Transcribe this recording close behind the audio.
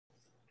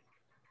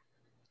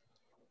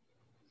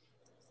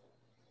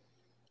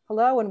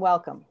Hello and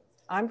welcome.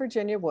 I'm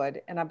Virginia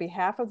Wood, and on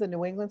behalf of the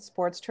New England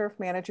Sports Turf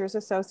Managers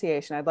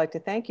Association, I'd like to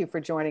thank you for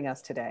joining us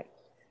today.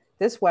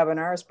 This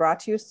webinar is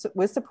brought to you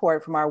with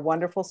support from our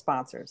wonderful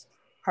sponsors,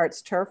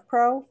 Hart's Turf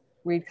Pro,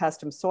 Reed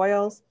Custom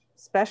Soils,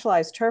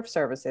 Specialized Turf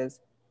Services,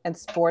 and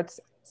Sports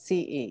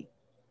CE.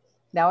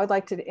 Now I'd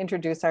like to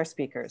introduce our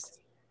speakers.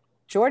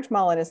 George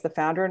Mullan is the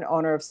founder and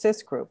owner of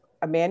SIS Group,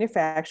 a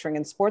manufacturing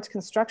and sports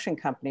construction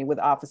company with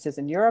offices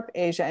in Europe,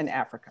 Asia, and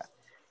Africa.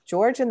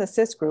 George and the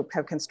SIS Group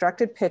have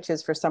constructed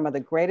pitches for some of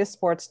the greatest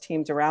sports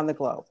teams around the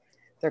globe.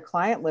 Their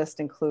client list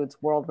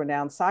includes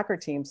world-renowned soccer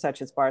teams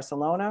such as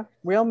Barcelona,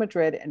 Real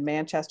Madrid, and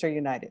Manchester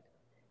United.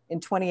 In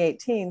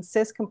 2018,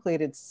 SIS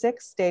completed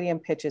 6 stadium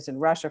pitches in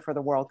Russia for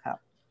the World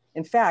Cup.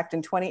 In fact,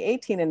 in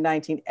 2018 and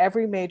 19,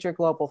 every major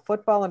global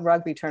football and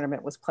rugby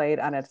tournament was played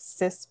on a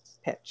SIS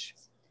pitch.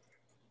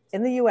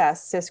 In the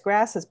US,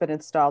 SISGrass has been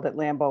installed at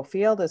Lambeau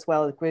Field, as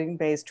well as Green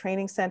Bay's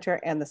Training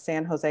Center and the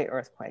San Jose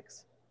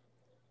Earthquakes.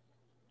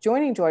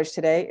 Joining George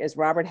today is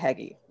Robert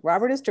Heggie.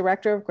 Robert is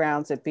Director of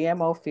Grounds at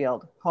BMO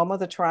Field, home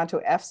of the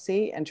Toronto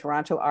FC and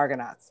Toronto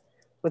Argonauts.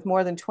 With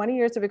more than 20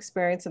 years of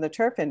experience in the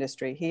turf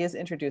industry, he has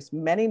introduced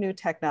many new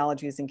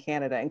technologies in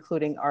Canada,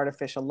 including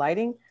artificial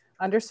lighting,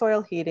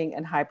 undersoil heating,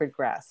 and hybrid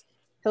grass.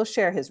 He'll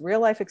share his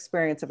real-life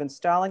experience of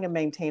installing and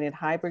maintaining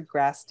hybrid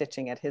grass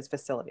stitching at his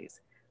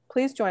facilities.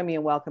 Please join me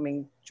in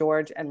welcoming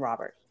George and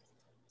Robert.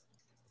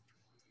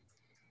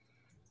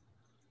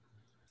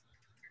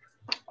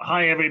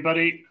 Hi,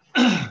 everybody.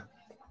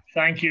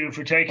 Thank you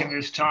for taking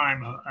this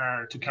time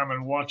to come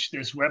and watch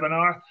this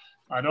webinar.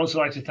 I'd also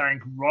like to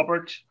thank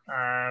Robert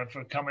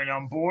for coming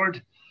on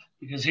board,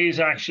 because he's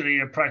actually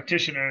a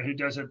practitioner who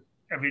does it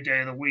every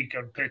day of the week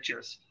on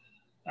pitches.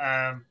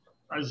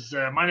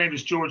 My name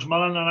is George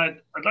Mullan, and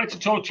I'd like to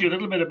talk to you a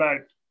little bit about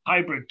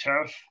hybrid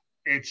turf.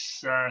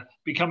 It's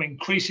become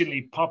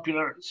increasingly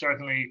popular,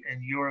 certainly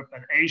in Europe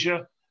and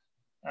Asia,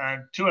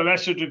 and to a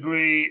lesser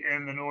degree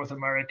in the North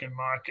American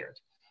market.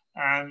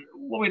 And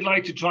what we'd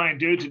like to try and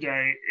do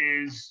today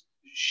is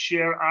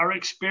share our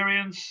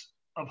experience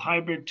of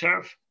hybrid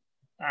turf,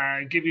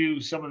 give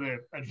you some of the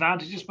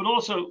advantages, but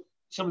also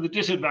some of the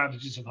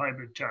disadvantages of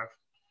hybrid turf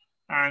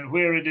and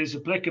where it is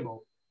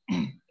applicable.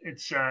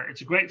 It's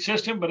a great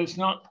system, but it's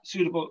not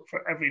suitable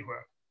for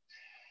everywhere.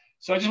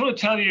 So I just want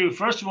to tell you,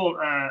 first of all,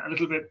 a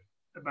little bit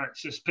about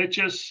SIS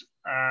Pitches.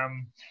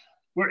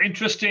 We're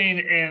interesting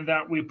in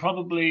that we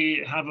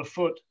probably have a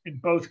foot in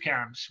both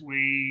camps.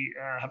 We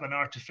have an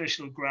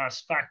artificial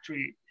grass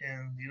factory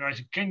in the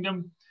United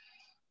Kingdom,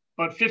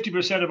 but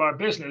 50% of our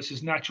business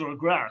is natural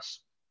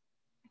grass.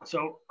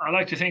 So I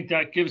like to think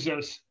that gives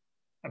us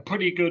a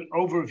pretty good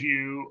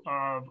overview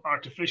of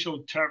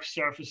artificial turf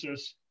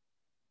surfaces,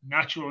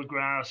 natural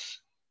grass,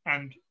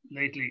 and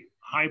lately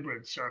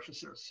hybrid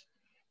surfaces.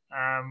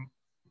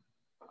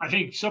 I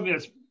think something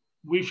that's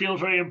we feel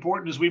very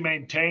important as we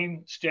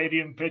maintain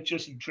stadium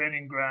pitches and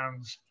training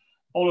grounds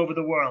all over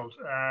the world.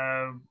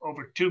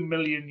 Over 2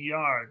 million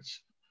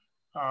yards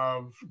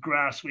of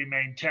grass we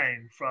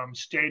maintain, from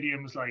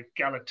stadiums like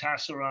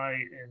Galatasaray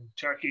in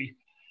Turkey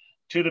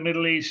to the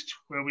Middle East,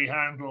 where we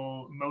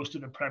handle most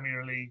of the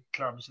Premier League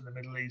clubs in the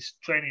Middle East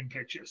training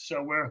pitches.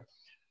 So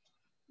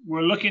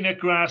we're looking at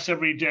grass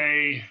every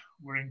day.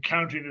 We're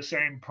encountering the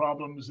same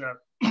problems that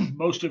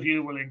most of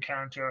you will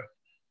encounter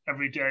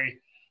every day.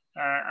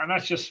 And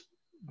that's just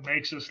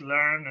makes us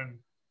learn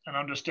and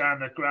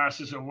understand that grass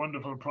is a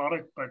wonderful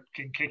product, but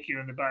can kick you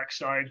in the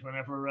backside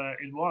whenever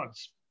it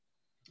wants.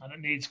 And it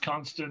needs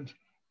constant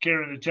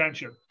care and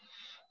attention.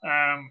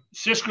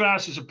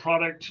 SISGrass is a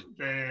product,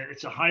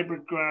 it's a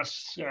hybrid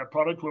grass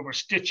product where we're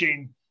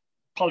stitching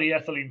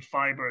polyethylene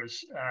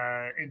fibers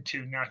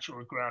into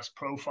natural grass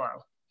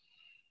profile.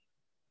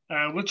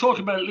 We'll talk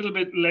about a little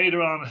bit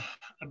later on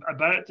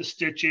about the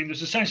stitching.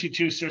 There's essentially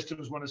 2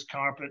 systems. One is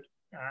carpet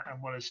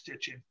and one is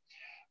stitching.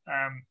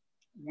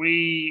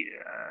 We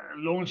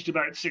launched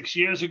about 6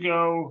 years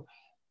ago.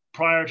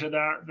 Prior to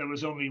that, there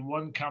was only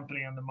one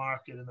company on the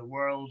market in the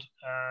world.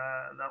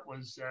 That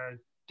was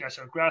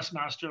Desert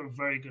Grassmaster, a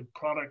very good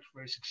product,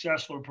 very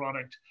successful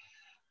product,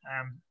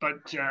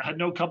 but had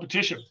no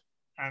competition.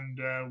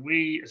 And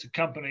we, as a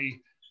company,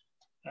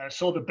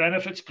 saw the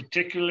benefits,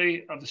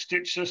 particularly of the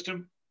stitch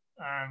system,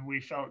 and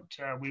we felt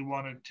we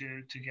wanted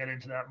to get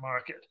into that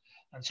market.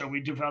 And so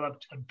we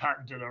developed and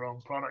patented our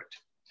own product.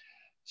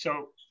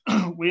 So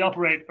we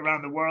operate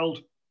around the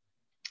world,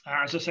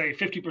 as I say,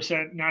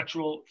 50%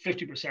 natural,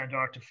 50%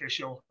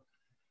 artificial,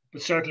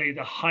 but certainly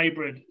the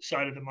hybrid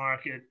side of the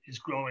market is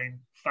growing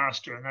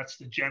faster, and that's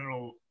the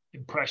general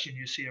impression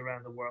you see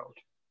around the world.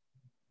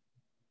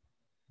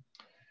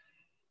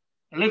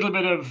 A little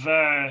bit of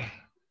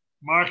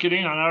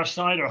marketing on our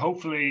side, or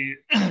hopefully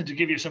to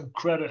give you some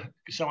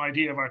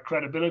idea of our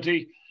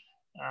credibility.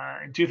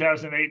 In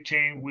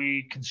 2018,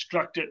 we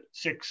constructed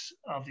 6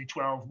 of the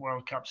 12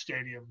 World Cup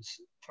stadiums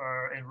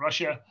in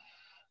Russia.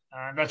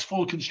 That's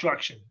full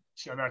construction.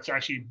 So that's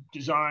actually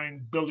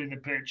design, building the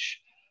pitch,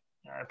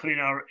 putting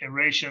our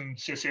aeration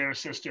SIS air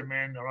system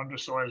in, our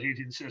undersoil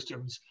heating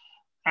systems,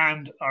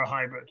 and our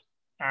hybrid.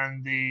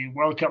 and the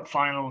World Cup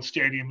final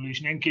stadium,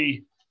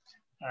 Luzhniki,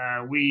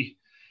 we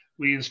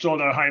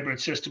installed our hybrid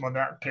system on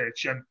that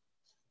pitch. And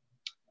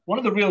one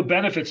of the real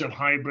benefits of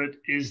hybrid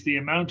is the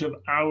amount of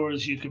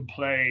hours you can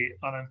play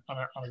on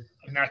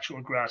a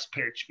natural grass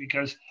pitch,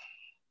 because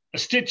a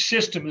stitch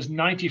system is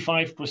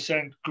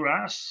 95%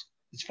 grass,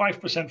 it's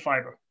 5%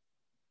 fiber.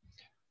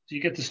 So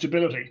you get the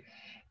stability.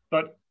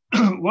 But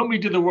when we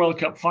did the World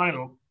Cup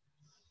final,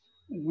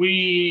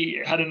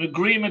 we had an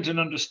agreement and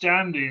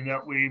understanding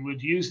that we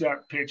would use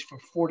that pitch for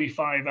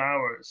 45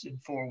 hours in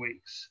 4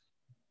 weeks.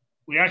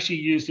 We actually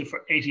used it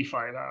for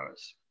 85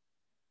 hours.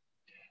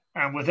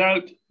 And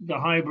without the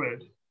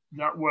hybrid,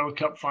 that World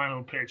Cup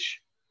final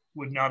pitch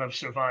would not have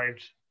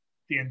survived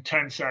the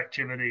intense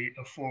activity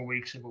of 4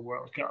 weeks of a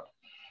World Cup.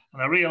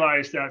 And I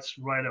realize that's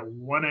right at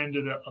one end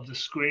of the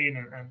screen,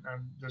 and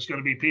there's going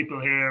to be people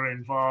here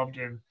involved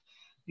in,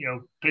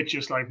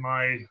 pitches like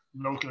my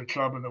local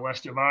club in the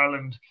west of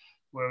Ireland,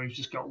 where we've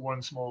just got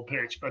one small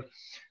pitch. But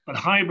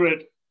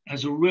hybrid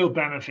has a real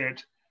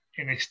benefit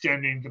in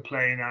extending the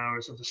playing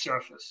hours of the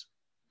surface.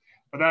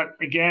 But that,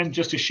 again,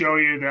 just to show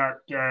you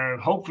that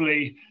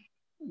hopefully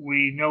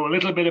we know a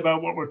little bit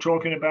about what we're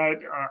talking about.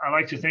 I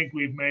like to think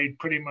we've made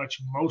pretty much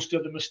most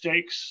of the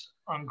mistakes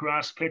on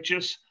grass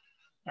pitches.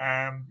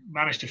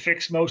 Managed to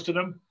fix most of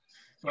them.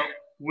 Well,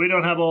 we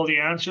don't have all the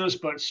answers,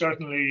 but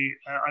certainly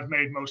I've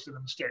made most of the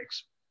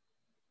mistakes.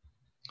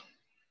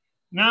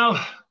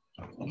 Now,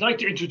 I'd like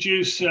to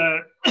introduce a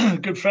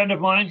good friend of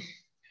mine,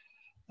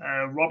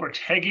 Robert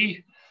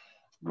Heggie.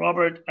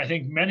 Robert, I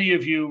think many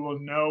of you will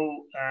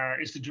know,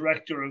 is the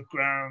director of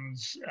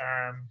grounds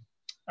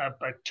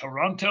at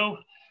Toronto.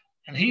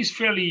 And he's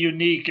fairly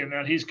unique in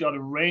that he's got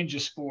a range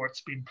of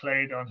sports being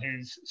played on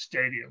his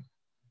stadium.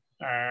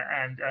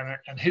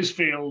 And his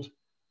field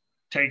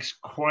takes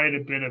quite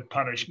a bit of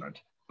punishment,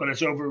 but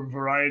it's over a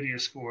variety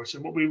of sports.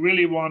 And what we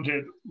really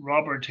wanted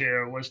Robert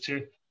here was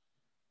to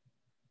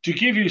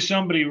give you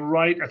somebody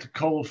right at the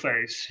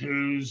coalface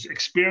who's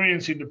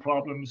experiencing the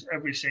problems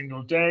every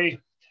single day.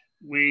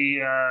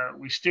 We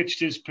stitched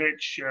his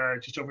pitch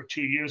just over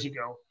 2 years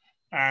ago.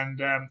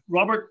 And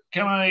Robert,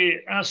 can I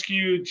ask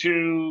you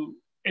to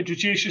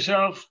introduce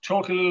yourself,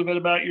 talk a little bit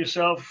about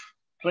yourself,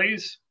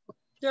 please?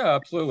 Yeah,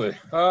 absolutely.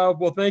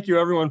 Well, thank you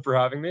everyone for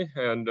having me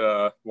and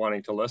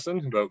wanting to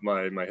listen about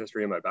my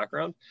history and my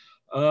background.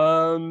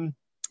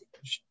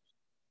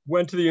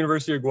 Went to the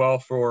University of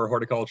Guelph for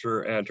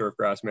horticulture and turf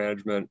grass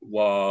management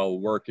while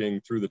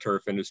working through the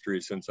turf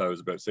industry since I was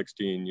about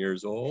 16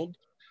 years old.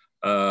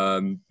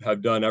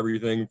 Have done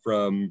everything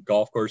from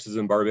golf courses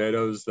in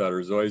Barbados that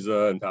are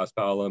Zoysia and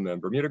Paspalum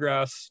and Bermuda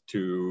grass,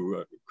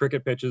 to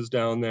cricket pitches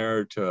down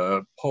there,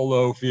 to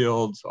polo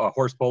fields,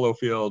 horse polo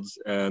fields,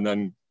 and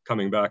then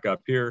coming back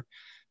up here,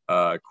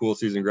 cool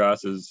season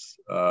grasses,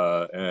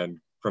 and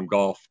from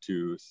golf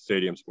to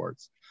stadium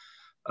sports.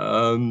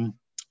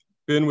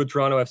 Been with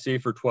Toronto FC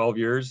for 12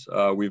 years.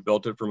 We've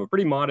built it from a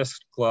pretty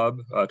modest club,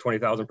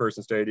 20,000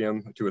 person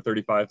stadium, to a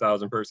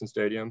 35,000 person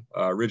stadium,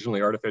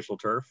 originally artificial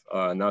turf,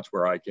 and that's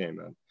where I came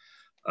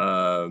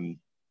in.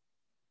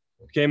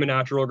 Became a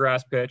natural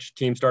grass pitch,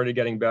 team started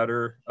getting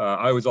better.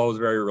 I was always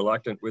very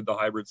reluctant with the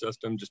hybrid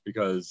system just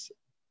because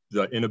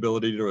the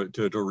inability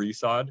to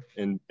resod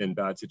in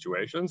bad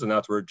situations. And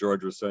that's where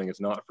George was saying it's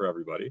not for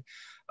everybody.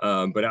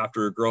 But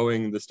after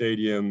growing the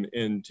stadium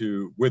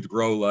with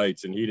grow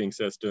lights and heating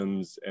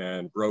systems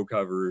and grow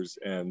covers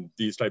and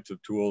these types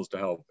of tools to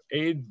help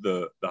aid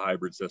the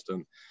hybrid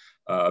system,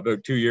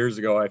 about 2 years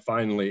ago, I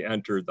finally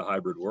entered the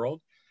hybrid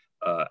world.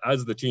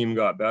 As the team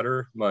got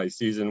better, my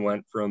season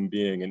went from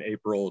being an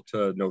April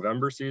to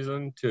November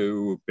season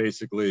to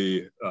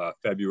basically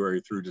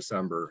February through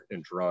December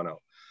in Toronto.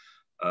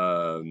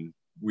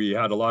 We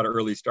had a lot of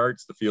early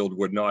starts. The field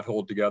would not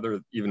hold together,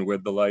 even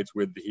with the lights,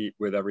 with the heat,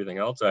 with everything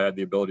else. I had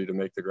the ability to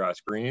make the grass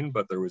green,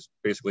 but there was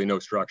basically no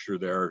structure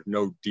there,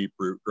 no deep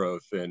root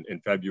growth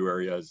in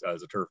February, as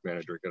a turf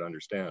manager could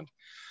understand.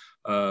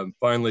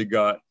 Finally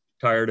got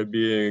tired of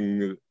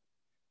being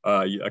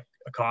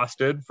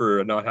accosted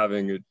for not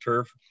having a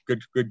turf,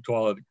 good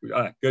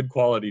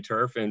quality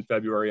turf in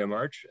February and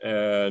March,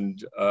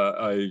 and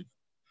I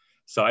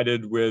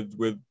sided with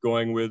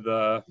going with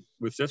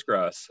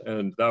SISGrass,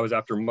 and that was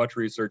after much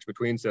research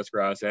between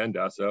SISGrass and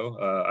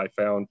Deso. I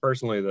found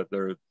personally that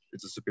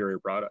it's a superior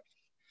product.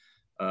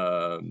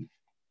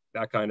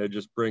 That kind of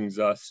just brings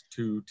us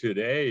to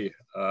today.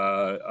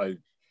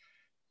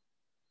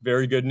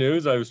 Very good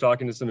news. I was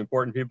talking to some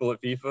important people at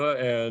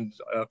FIFA, and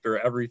after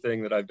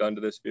everything that I've done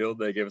to this field,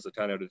 they gave us a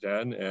 10 out of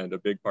 10. And a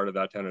big part of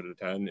that 10 out of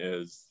 10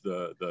 is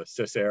the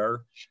SIS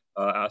Air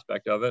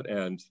aspect of it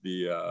and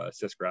the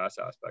SISGrass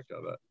aspect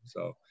of it.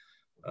 So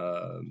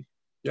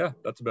yeah,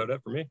 that's about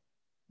it for me.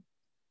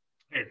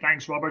 Hey,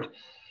 thanks, Robert.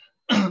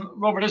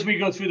 Robert, as we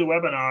go through the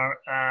webinar,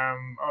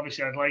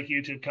 obviously I'd like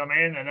you to come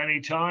in at any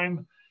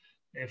time.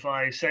 If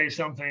I say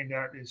something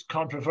that is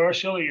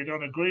controversial or you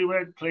don't agree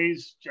with,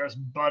 please just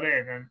butt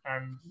in.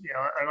 And you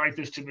know, I like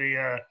this to be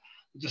a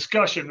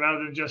discussion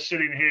rather than just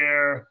sitting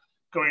here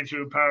going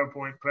through a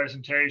PowerPoint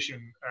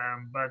presentation.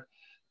 But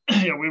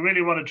we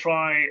really want to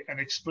try and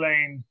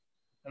explain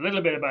a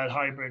little bit about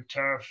hybrid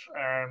turf.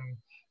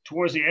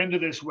 Towards the end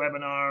of this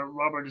webinar,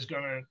 Robert is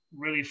going to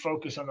really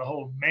focus on the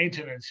whole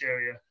maintenance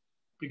area,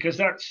 because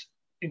that's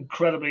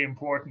incredibly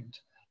important.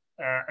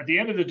 At the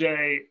end of the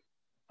day,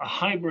 a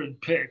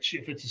hybrid pitch,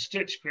 if it's a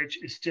stitch pitch,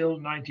 is still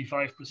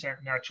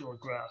 95% natural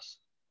grass.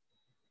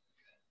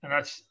 And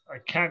that's, I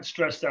can't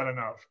stress that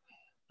enough.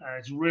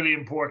 It's really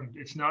important.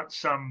 It's not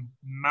some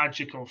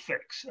magical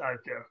fix out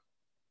there.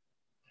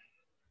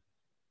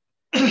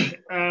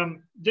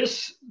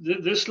 This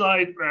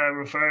slide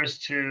refers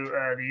to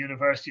the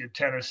University of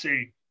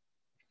Tennessee.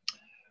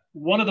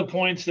 One of the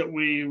points that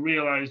we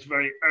realized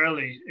very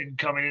early in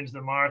coming into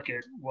the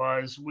market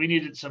was we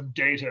needed some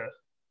data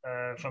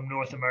from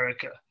North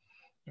America.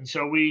 And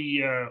so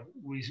we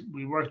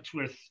worked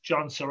with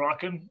John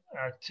Sorokin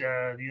at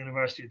the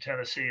University of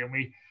Tennessee, and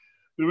we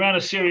ran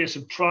a series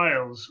of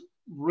trials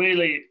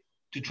really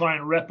to try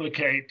and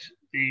replicate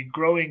the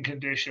growing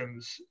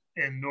conditions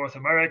in North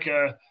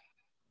America,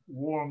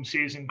 warm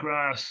season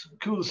grass,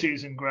 cool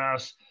season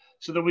grass,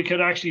 so that we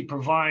could actually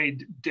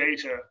provide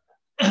data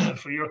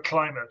for your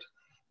climate.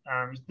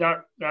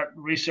 That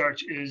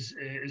research is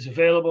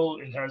available.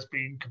 It has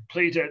been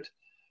completed.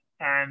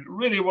 And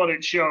really what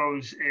it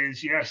shows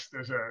is, yes,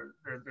 there's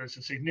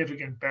a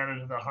significant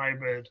benefit of the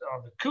hybrid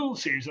on the cool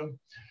season.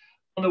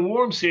 On the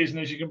warm season,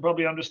 as you can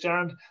probably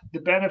understand, the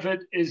benefit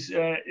is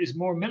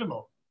more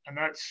minimal. And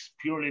that's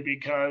purely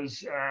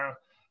because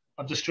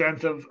of the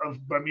strength of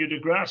Bermuda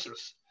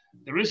grasses.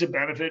 There is a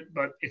benefit,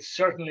 but it's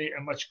certainly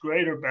a much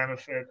greater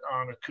benefit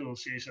on a cool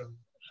season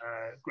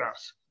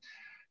grass.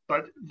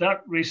 But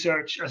that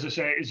research, as I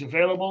say, is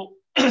available.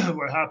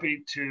 We're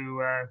happy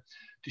to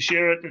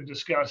share it and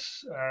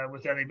discuss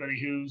with anybody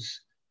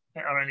who's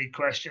or any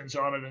questions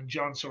on it. And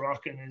John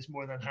Sorokin is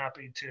more than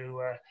happy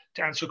to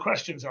answer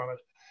questions on it.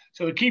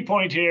 So the key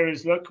point here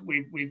is, look,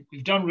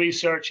 we've done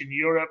research in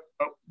Europe,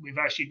 but we've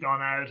actually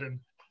gone out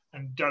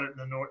and done it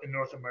in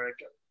North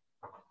America.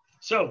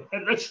 So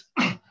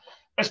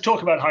let's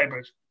talk about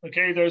hybrid.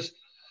 Okay, there's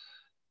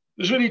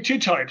really two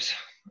types.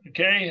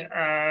 Okay,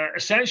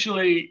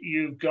 essentially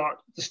you've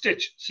got the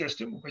stitch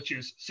system, which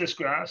is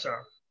SISGrass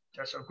or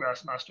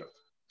Grassmaster,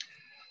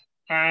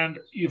 and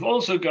you've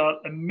also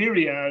got a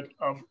myriad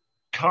of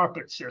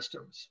carpet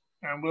systems,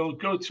 and we'll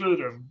go through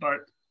them.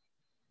 But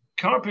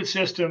carpet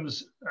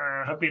systems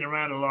have been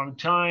around a long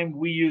time.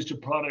 We used a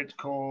product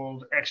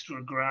called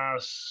Extra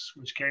Grass,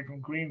 which came from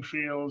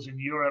Greenfields in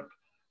Europe,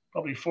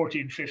 probably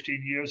 14,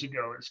 15 years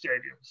ago in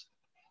stadiums.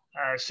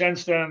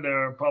 Since then,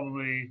 there are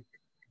probably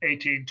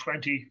 18,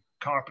 20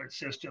 carpet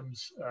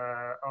systems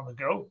on the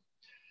go.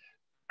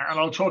 And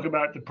I'll talk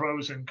about the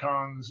pros and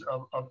cons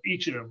of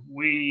each of them.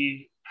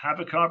 We have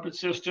a carpet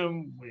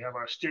system. We have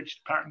our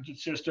stitched patented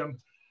system.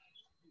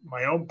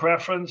 My own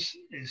preference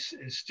is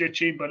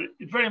stitching, but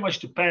it very much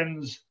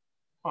depends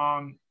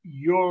on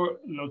your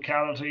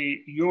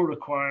locality, your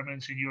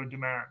requirements, and your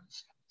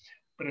demands.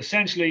 But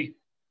essentially,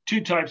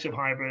 two types of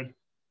hybrid.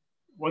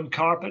 One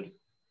carpet,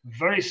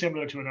 very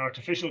similar to an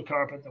artificial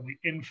carpet that we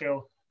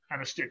infill,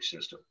 and a stitch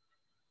system.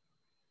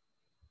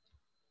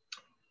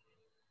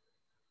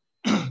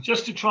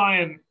 Just to try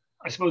and,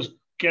 I suppose,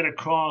 get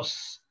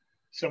across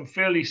some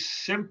fairly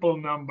simple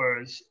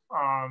numbers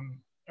on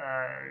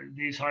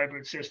these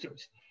hybrid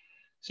systems.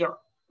 So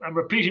I'm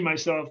repeating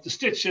myself, the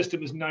stitch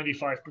system is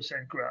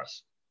 95%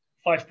 grass,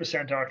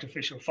 5%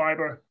 artificial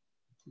fiber.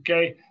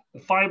 Okay, the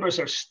fibers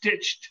are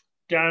stitched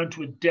down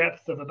to a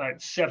depth of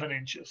about 7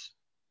 inches.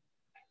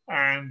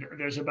 And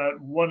there's about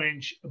 1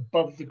 inch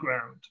above the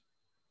ground.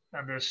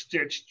 And they're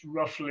stitched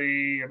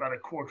roughly about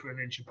 1/4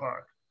 inch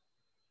apart.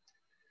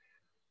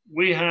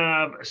 We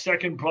have a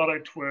second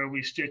product where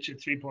we stitch at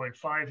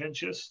 3.5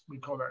 inches. We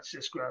call that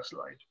SISGrass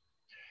Light.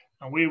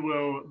 And we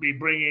will be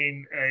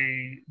bringing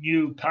a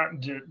new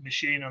patented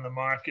machine on the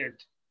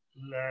market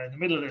in the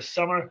middle of this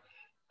summer,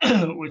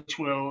 which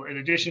will, in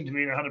addition to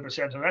being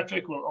 100%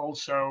 electric, will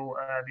also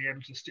be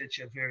able to stitch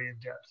at varying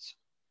depths.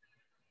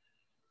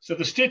 So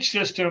the stitch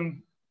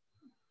system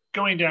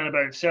going down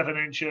about 7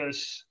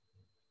 inches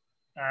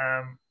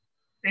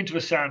into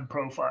a sand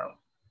profile.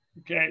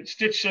 Okay,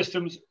 stitch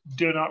systems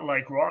do not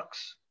like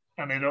rocks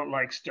and they don't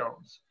like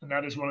stones. And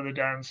that is one of the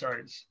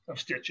downsides of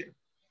stitching.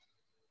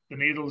 The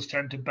needles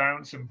tend to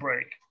bounce and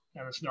break,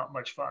 and it's not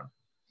much fun.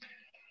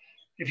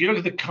 If you look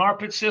at the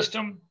carpet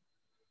system,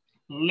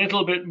 a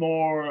little bit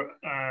more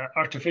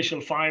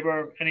artificial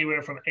fiber,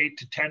 anywhere from 8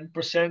 to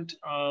 10%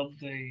 of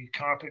the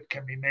carpet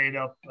can be made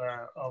up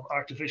of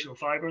artificial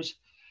fibers.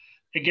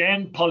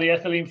 Again,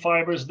 polyethylene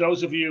fibers.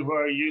 Those of you who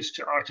are used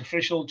to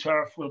artificial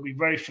turf will be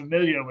very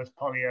familiar with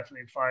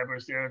polyethylene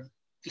fibers. They're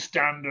the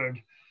standard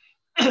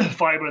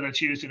fiber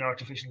that's used in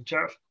artificial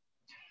turf.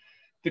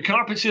 The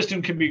carpet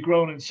system can be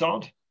grown in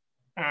sod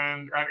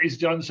and is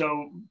done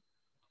so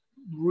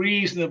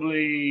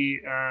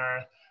reasonably,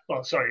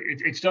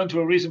 it's done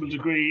to a reasonable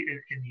degree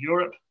in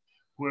Europe,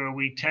 where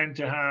we tend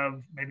to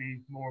have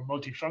maybe more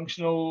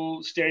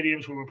multifunctional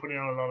stadiums where we're putting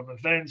on a lot of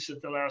events at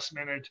the last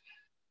minute.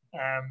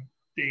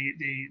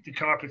 the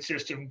carpet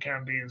system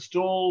can be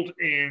installed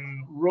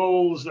in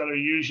rolls that are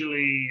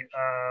usually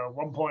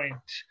 1 point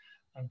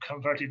and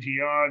converted to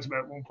yards,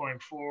 about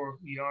 1.4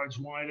 yards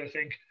wide, I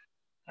think,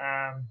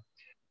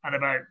 and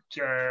about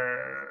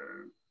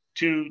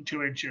 2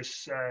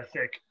 inches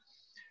thick.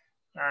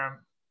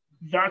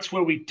 That's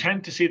where we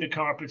tend to see the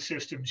carpet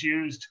systems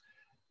used.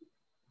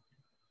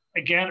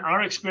 Again,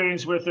 our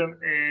experience with them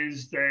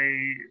is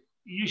they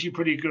usually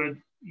pretty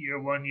good year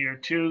 1, year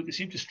 2. They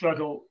seem to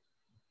struggle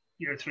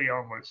year 3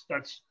 onwards.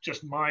 That's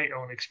just my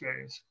own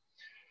experience.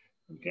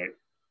 Okay,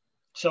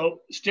 so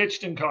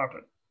stitched and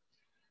carpet.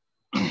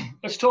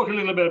 Let's talk a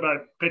little bit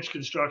about pitch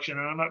construction,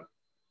 and I'm not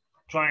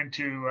trying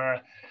to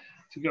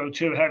go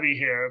too heavy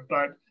here,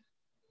 but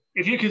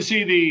if you can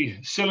see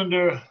the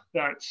cylinder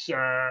that's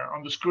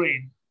on the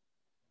screen,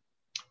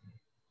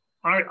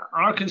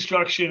 our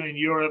construction in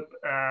Europe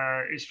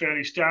is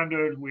fairly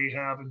standard. We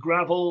have a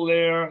gravel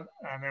layer,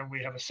 and then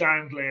we have a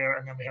sand layer,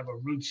 and then we have a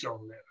root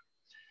zone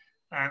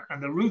layer.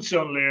 And the root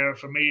zone layer,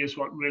 for me, is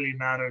what really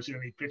matters in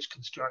any pitch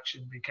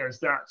construction, because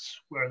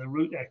that's where the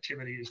root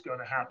activity is going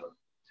to happen.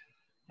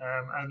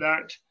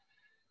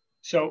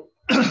 So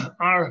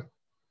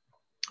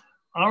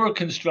our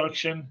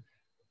construction,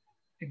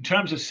 in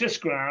terms of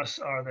SISGrass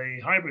or the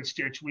hybrid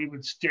stitch, we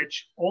would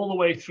stitch all the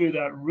way through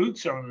that root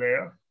zone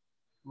layer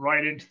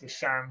right into the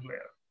sand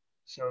layer,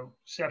 so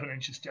 7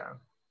 inches down.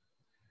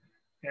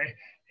 Okay,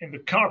 in the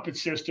carpet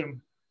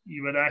system,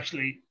 you would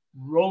actually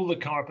roll the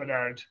carpet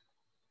out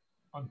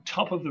on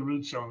top of the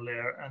root zone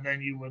layer, and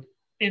then you would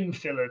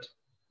infill it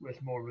with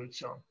more root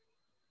zone.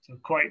 So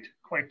quite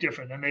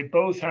different, and they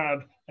both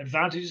have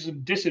advantages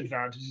and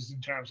disadvantages in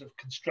terms of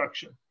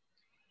construction.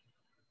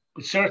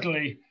 But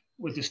certainly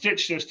with the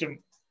stitch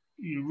system,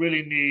 you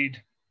really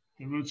need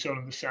the root zone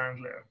and the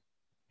sand layer,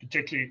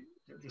 particularly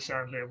the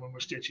sand layer when we're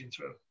stitching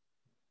through.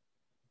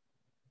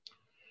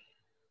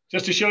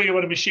 Just to show you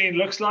what a machine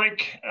looks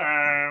like,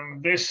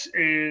 this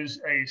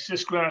is a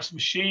SISGrass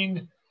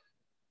machine.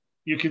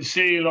 You can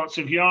see lots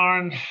of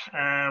yarn.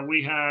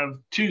 We have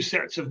 2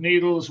 sets of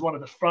needles, one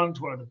at the front,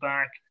 one at the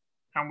back,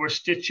 and we're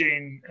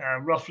stitching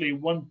roughly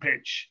 1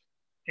 pitch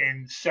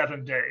in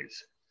 7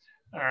 days.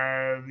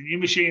 The new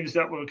machines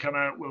that will come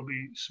out will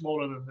be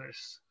smaller than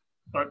this,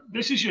 but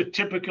this is your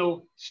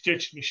typical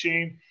stitched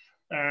machine.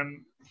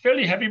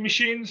 Fairly heavy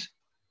machines.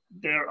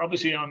 They're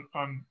obviously on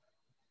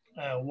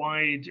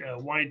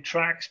wide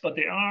tracks, but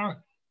they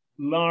are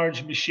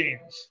large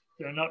machines.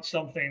 They're not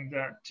something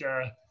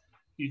that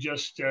you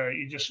just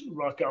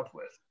rock up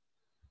with.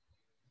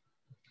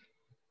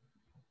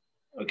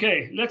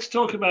 Okay, let's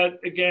talk about,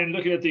 again,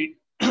 looking at the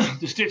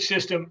the stitch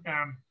system.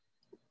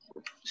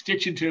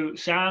 Stitch into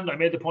sand. I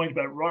made the point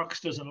about rocks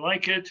doesn't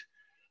like it.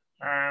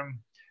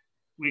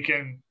 We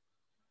can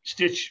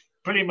stitch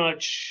pretty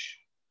much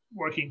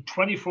working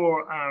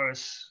 24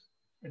 hours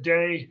a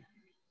day,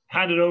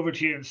 hand it over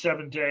to you in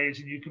 7 days,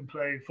 and you can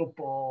play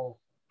football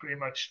pretty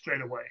much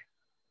straight away.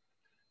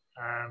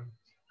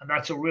 And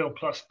that's a real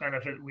plus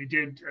benefit. We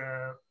did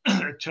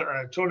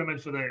a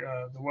tournament for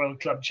the World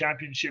Club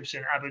Championships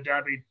in Abu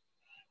Dhabi,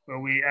 where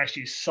we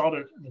actually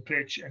sodded the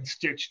pitch and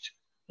stitched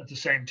at the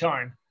same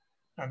time.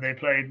 And they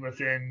played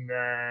within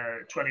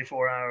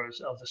 24 hours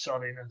of the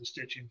sodding and the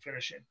stitching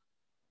finishing.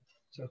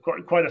 So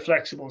quite a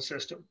flexible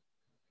system.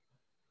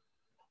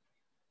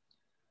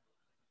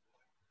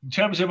 In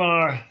terms of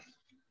our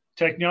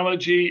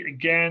technology,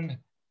 again,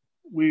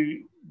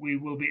 we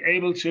will be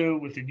able to,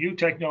 with the new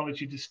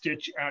technology, to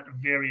stitch at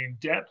varying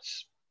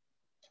depths.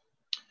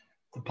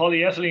 The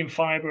polyethylene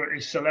fiber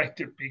is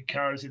selected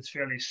because it's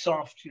fairly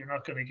soft. You're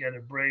not going to get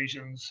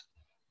abrasions.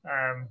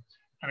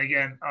 And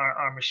again,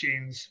 our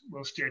machines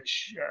will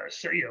stitch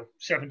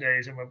 7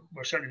 days, and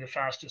we're certainly the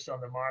fastest on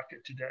the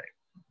market today.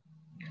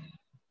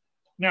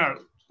 Now,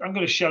 I'm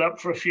going to shut up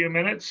for a few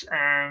minutes,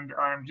 and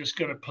I'm just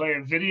going to play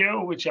a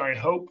video, which I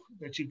hope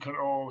that you can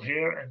all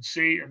hear and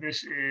see. And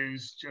this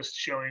is just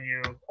showing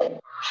you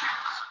machines.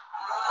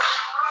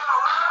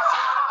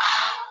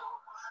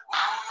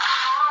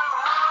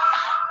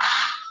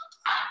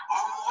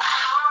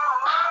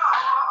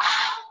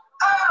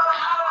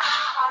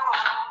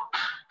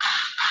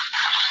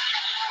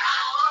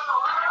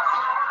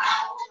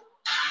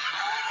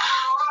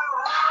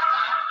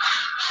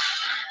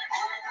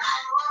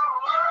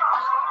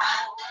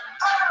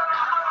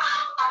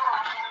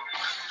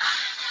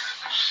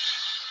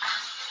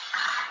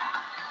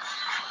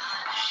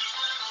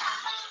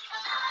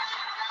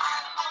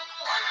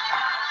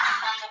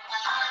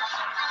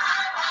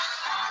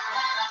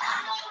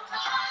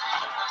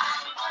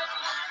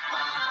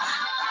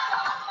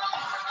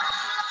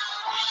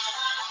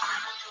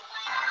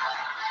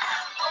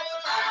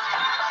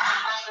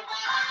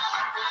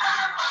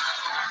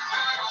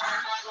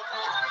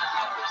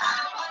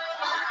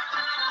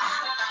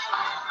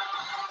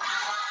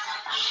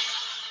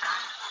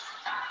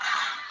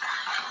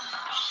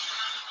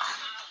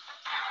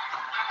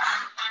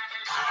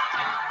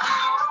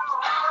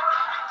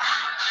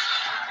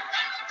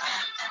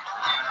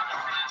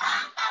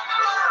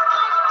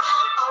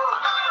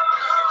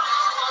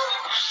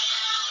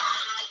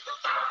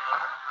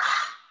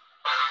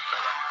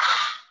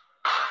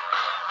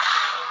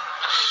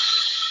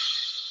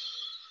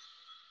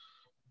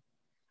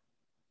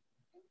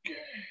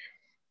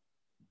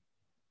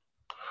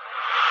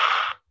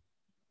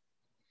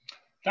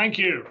 Thank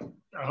you.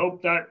 I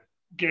hope that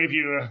gave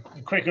you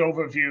a quick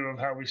overview of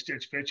how we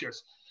stitch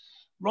pitches.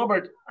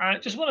 Robert, I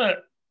just want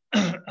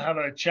to have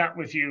a chat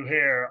with you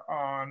here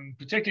on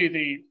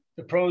particularly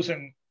the pros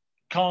and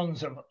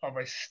cons of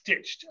a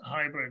stitched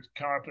hybrid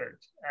carpet.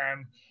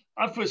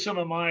 I've put some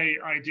of my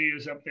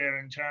ideas up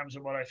there in terms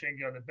of what I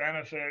think are the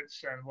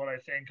benefits and what I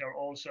think are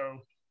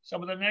also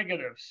some of the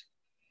negatives.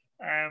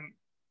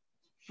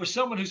 For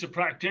someone who's a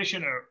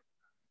practitioner,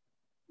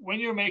 when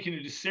you're making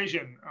a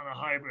decision on a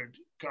hybrid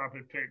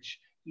carpet pitch,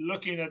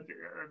 looking at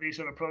these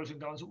sort of pros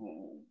and cons,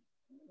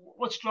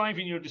 what's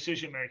driving your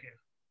decision making?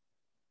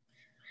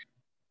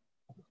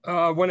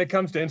 When it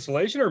comes to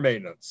installation or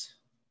maintenance?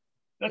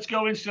 Let's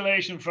go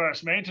installation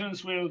first.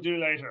 Maintenance we'll do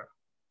later.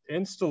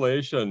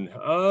 Installation.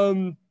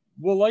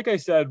 Well, like I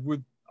said,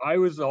 I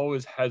was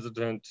always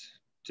hesitant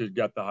to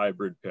get the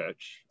hybrid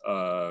pitch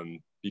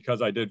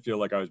because I did feel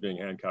like I was being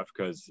handcuffed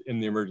because in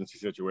the emergency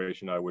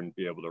situation, I wouldn't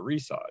be able to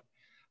resod.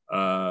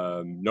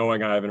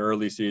 Knowing I have an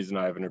early season,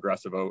 I have an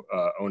aggressive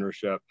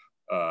ownership.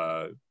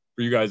 For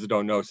you guys that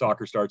don't know,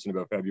 soccer starts in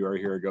about February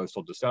here. It goes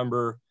till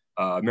December.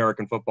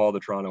 American football, the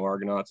Toronto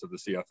Argonauts of the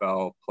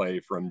CFL play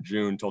from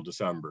June till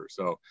December.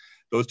 So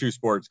those two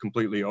sports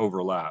completely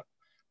overlap.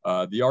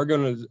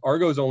 The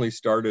Argos only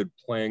started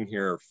playing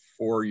here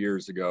 4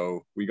 years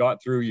ago. We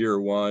got through year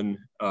one.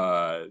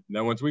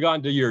 Then once we got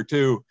into year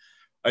two,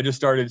 I just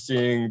started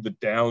seeing the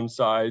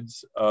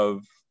downsides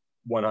of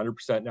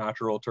 100%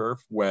 natural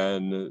turf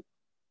when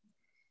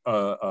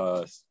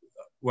a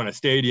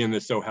stadium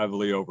is so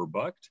heavily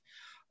overbooked.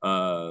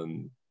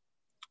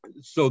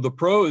 So the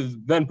pros,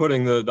 then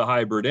putting the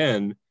hybrid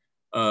in,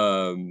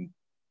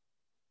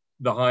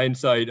 the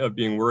hindsight of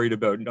being worried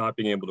about not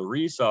being able to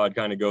resod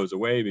kind of goes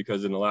away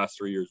because in the last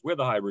 3 years with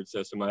a hybrid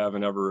system, I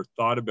haven't ever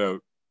thought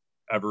about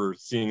ever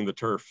seeing the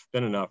turf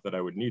thin enough that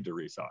I would need to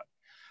resod.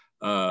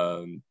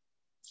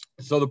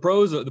 So the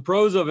pros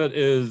of it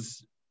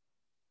is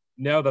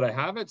now that I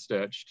have it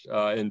stitched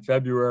in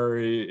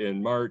February,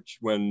 in March,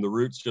 when the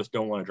roots just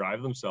don't want to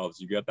drive themselves,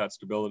 you get that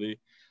stability.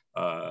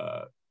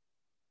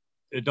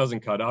 It doesn't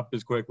cut up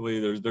as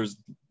quickly. There's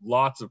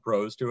lots of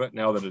pros to it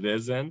now that it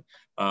is in,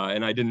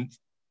 and I didn't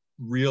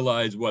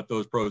realize what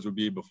those pros would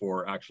be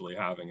before actually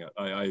having it.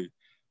 I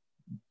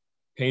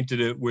painted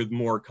it with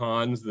more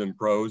cons than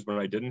pros when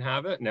I didn't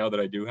have it. Now that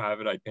I do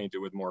have it, I paint it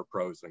with more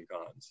pros than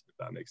cons, if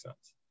that makes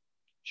sense.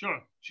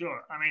 Sure.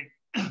 I mean,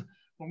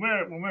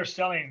 when we're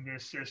selling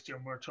this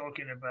system, we're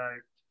talking about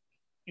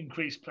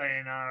increased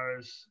playing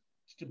hours,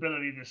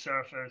 stability of the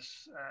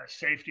surface,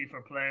 safety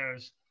for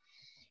players,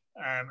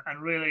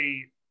 and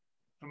really,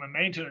 from a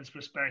maintenance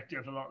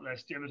perspective, a lot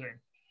less divoting.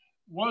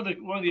 One of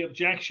the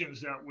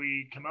objections that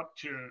we come up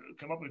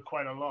with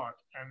quite a lot,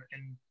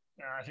 and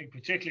I think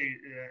particularly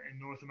in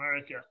North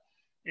America,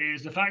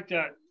 is the fact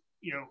that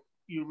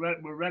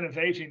we're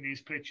renovating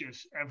these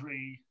pitches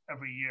every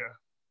year.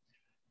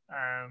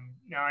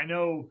 Now I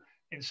know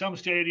in some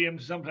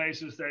stadiums, some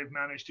places they've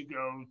managed to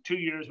go 2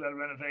 years without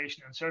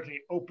renovation, and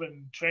certainly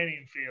open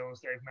training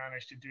fields they've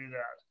managed to do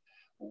that.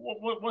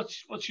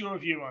 What's your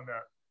view on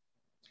that?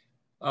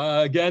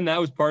 Again, that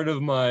was part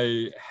of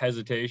my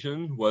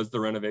hesitation, was the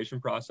renovation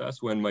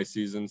process when my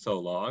season's so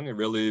long. And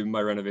really,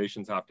 my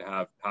renovations have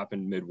to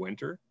happen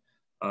midwinter.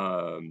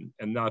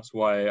 And that's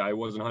why I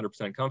wasn't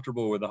 100%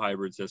 comfortable with the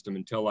hybrid system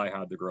until I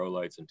had the grow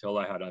lights, until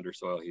I had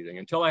undersoil heating,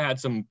 until I had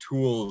some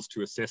tools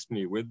to assist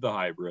me with the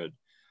hybrid.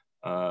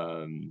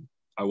 I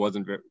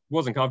wasn't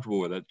comfortable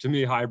with it. To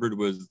me, hybrid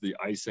was the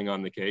icing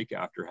on the cake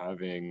after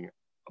having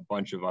a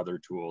bunch of other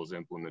tools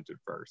implemented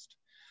first.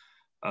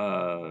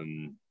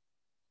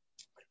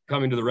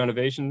 Coming to the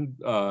renovation,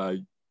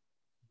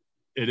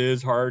 it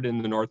is hard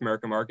in the North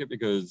American market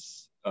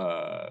because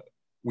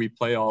we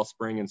play all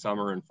spring and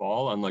summer and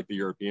fall, unlike the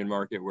European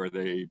market where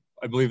I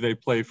believe they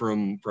play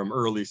from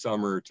early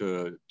summer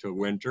to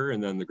winter,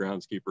 and then the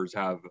groundskeepers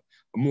have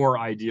a more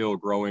ideal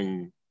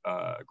growing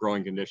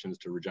conditions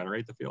to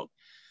regenerate the field.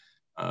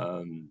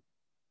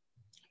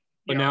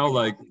 But now,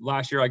 like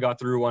last year, I got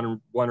through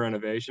one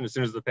renovation. As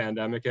soon as the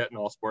pandemic hit and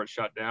all sports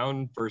shut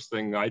down, first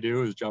thing I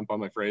do is jump on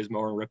my phrase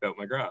mower and rip out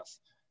my grass.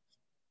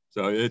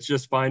 So it's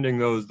just finding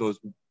those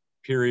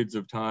periods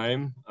of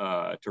time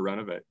to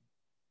renovate.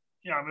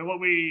 Yeah, I mean, what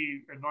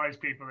we advise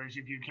people is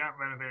if you can't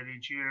renovate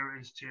each year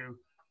is to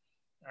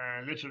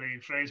literally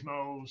phrase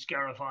mow,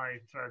 scarify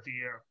throughout the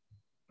year.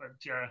 But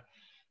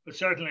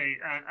certainly,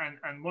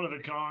 and one of the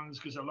cons,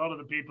 because a lot of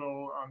the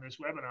people on this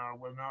webinar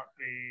will not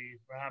be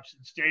perhaps in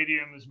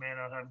stadiums, may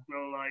not have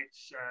grow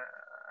lights,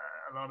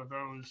 a lot of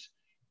those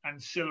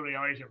ancillary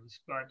items.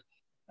 But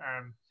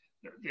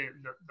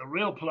the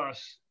real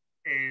plus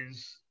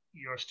is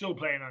you're still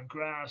playing on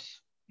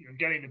grass, you're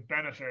getting the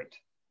benefit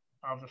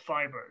of the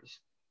fibers,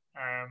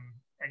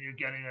 and you're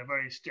getting a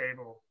very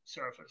stable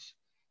surface.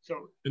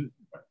 So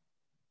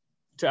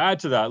to add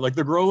to that, like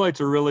the grow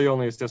lights are really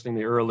only assisting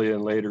me early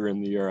and later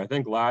in the year. I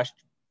think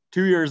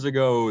 2 years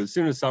ago, as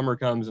soon as summer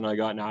comes and I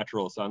got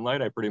natural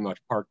sunlight, I pretty much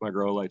park my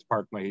grow lights,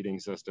 park my heating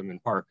system, and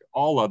park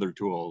all other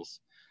tools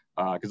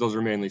because those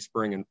are mainly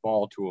spring and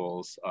fall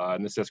tools,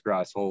 and the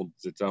SISGrass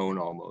holds its own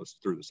almost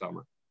through the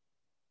summer.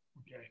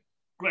 Okay,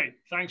 great,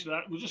 thanks for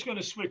that. We're just going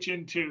to switch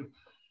into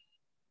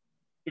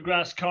the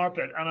grass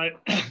carpet, and I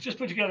just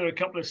put together a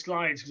couple of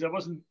slides because I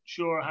wasn't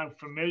sure how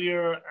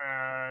familiar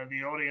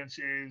the audience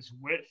is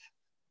with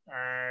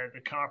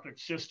the carpet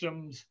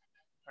systems.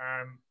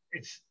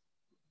 It's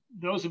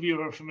those of you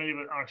who are familiar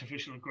with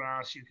artificial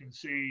grass, you can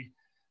see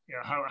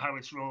how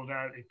it's rolled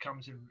out. It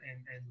comes in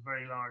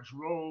very large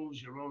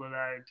rolls. You roll it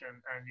out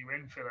and you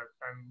infill it.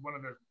 And one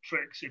of the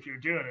tricks, if you're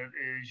doing it,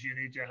 is you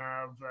need to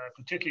have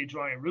particularly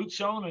dry root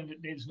zone, and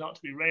it needs not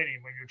to be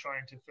raining when you're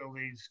trying to fill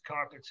these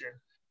carpets in,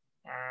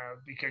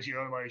 because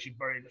otherwise you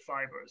bury the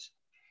fibers.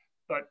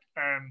 But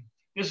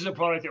this is a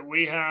product that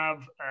we have.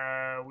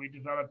 We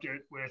developed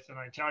it with an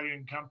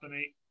Italian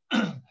company,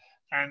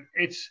 and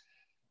it's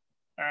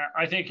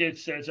I think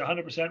it's 100%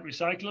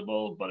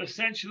 recyclable, but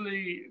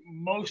essentially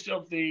most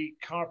of the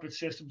carpet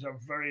systems are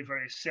very,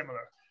 very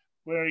similar.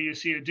 Where you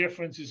see a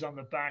difference is on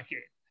the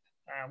backing.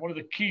 One of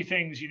the key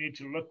things you need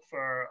to look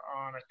for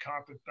on a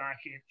carpet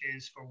backing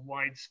is for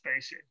wide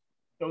spacing.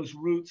 Those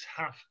roots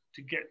have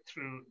to get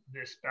through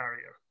this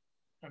barrier.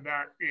 And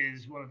that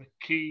is one of the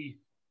key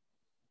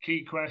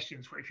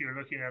questions if you're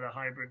looking at a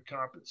hybrid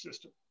carpet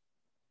system.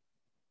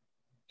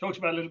 Talked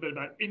about a little bit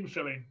about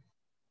infilling.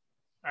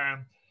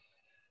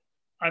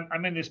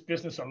 I'm in this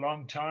business a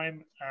long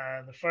time.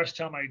 The first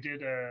time I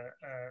did a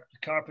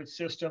carpet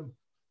system,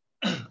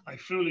 I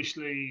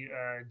foolishly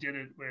did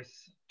it with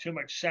too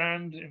much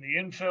sand in the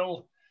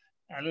infill,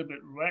 a little bit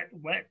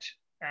wet,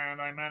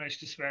 and I managed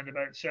to spend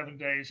about 7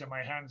 days on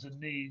my hands and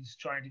knees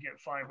trying to get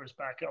fibers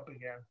back up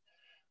again.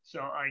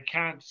 So I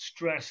can't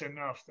stress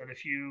enough that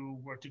if you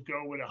were to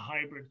go with a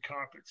hybrid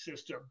carpet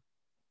system,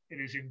 it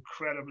is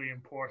incredibly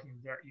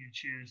important that you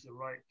choose the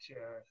right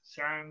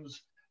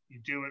sands. You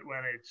do it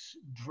when it's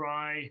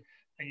dry,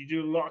 and you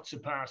do lots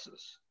of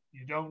passes.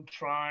 You don't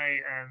try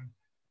and,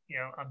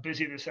 I'm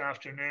busy this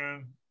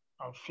afternoon,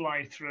 I'll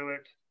fly through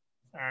it,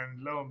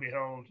 and lo and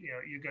behold,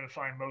 you're going to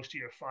find most of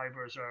your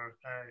fibers are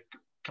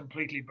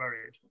completely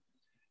buried.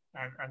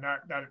 And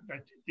that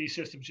these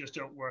systems just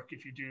don't work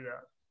if you do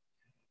that.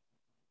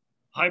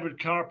 Hybrid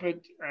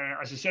carpet,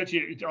 as I said to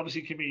you, it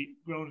obviously can be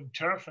grown in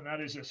turf, and that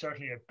is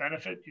certainly a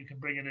benefit. You can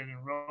bring it in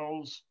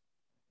rolls.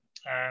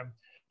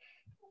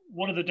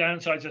 One of the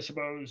downsides, I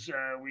suppose,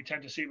 we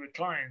tend to see with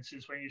clients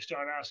is when you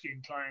start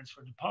asking clients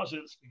for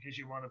deposits because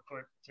you want to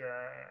put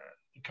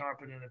the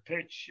carpet in a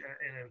pitch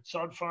in a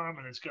sod farm,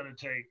 and it's going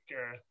to take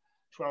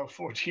 12,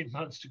 14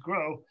 months to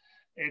grow.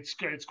 It's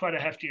quite a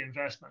hefty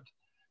investment.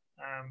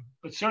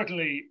 But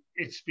certainly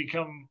it's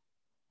become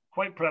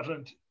quite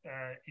prevalent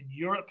in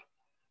Europe.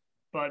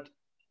 But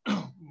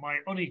my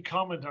only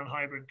comment on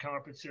hybrid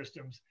carpet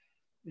systems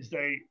is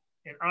they,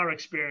 in our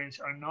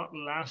experience, are not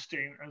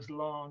lasting as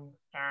long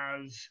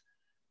as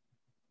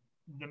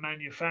the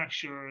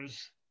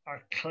manufacturers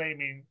are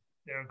claiming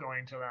they're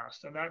going to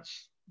last. And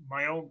that's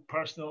my own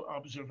personal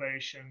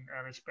observation,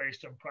 and it's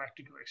based on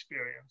practical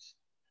experience.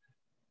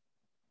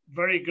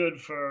 Very good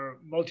for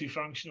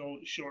multifunctional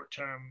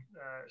short-term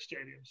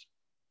stadiums.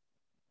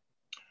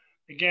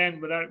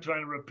 Again, without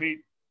trying to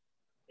repeat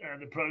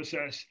the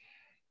process,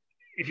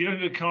 if you look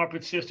at a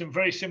carpet system,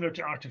 very similar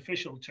to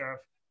artificial turf,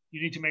 you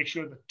need to make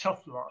sure the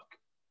tough lock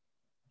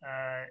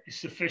is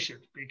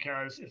sufficient,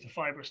 because if the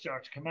fibers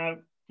start to come out,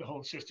 the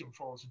whole system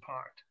falls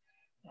apart.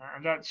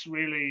 And that's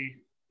really,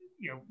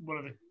 one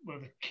of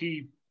the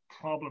key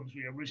problems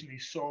we originally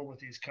saw with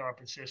these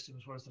carpet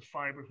systems was the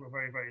fibers were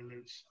very, very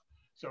loose.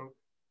 So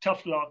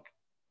tough lock,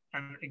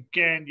 and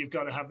again, you've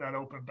got to have that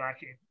open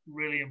backing.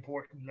 Really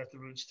important to let the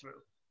roots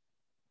through.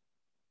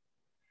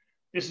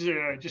 This is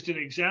just an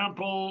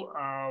example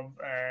of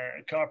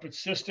a carpet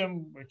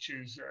system, which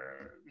is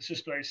the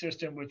SIS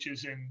system, which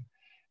is in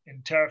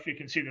turf. You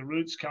can see the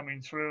roots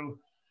coming through.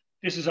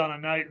 This is on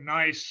a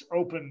nice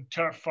open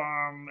turf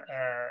farm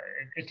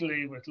in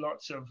Italy with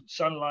lots of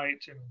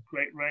sunlight and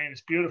great rain.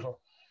 It's beautiful.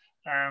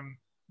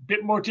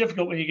 Bit more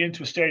difficult when you get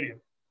into a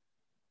stadium.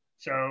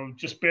 So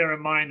just bear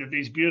in mind that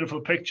these beautiful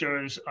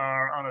pictures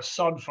are on a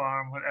sod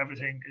farm when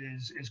everything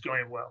is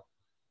going well.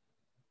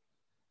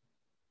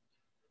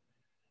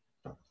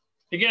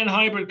 Again,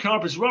 hybrid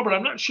carpets. Robert,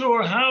 I'm not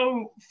sure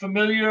how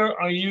familiar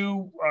are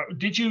you, or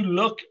did you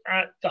look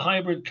at the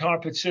hybrid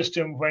carpet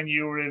system when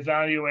you were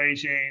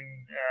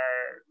evaluating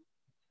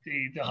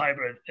the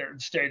hybrid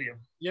stadium?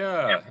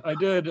 Yeah, I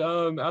did.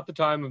 At the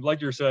time,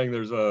 like you're saying,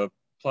 there's a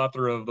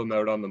plethora of them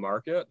out on the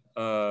market.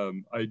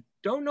 I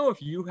don't know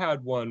if you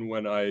had one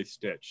when I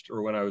stitched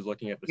or when I was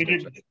looking at the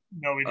stitch.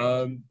 No, we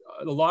didn't.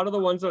 A lot of the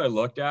ones that I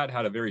looked at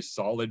had a very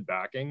solid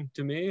backing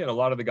to me, and a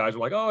lot of the guys were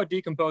like, "Oh, it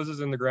decomposes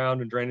in the ground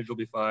and drainage will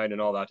be fine,"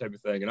 and all that type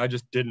of thing. And I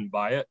just didn't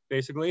buy it,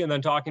 basically. And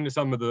then talking to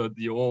some of the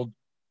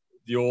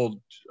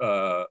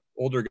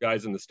older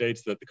guys in the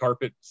States, that the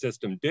carpet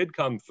system did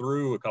come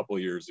through a couple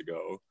of years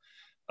ago,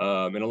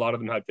 and a lot of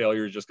them had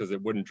failures just because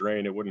it wouldn't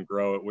drain, it wouldn't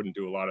grow, it wouldn't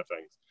do a lot of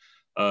things.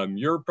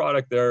 Your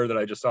product there that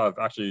I just saw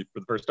actually for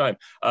the first time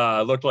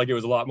looked like it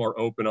was a lot more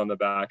open on the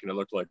back, and it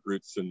looked like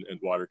roots and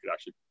water could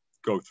actually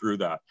go through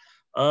that.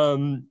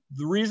 The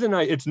reason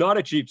it's not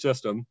a cheap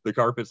system, the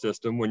carpet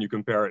system, when you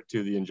compare it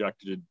to the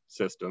injected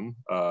system.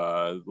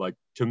 Like,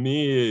 to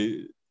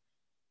me,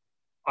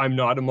 I'm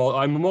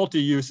a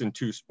multi-use in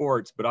 2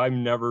 sports, but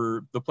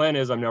the plan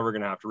is I'm never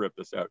going to have to rip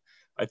this out.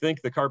 I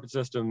think the carpet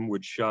system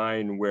would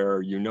shine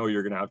where you're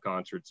going to have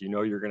concerts,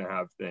 you're going to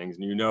have things,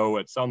 and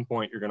at some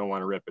point you're going to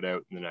want to rip it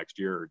out in the next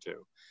year or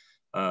two.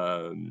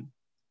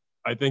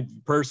 I think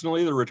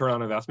personally the return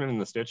on investment in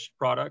the stitched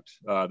product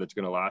that's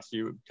going to last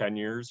you 10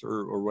 years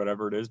or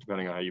whatever it is,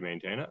 depending on how you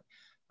maintain it.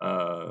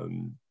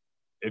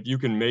 If you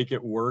can make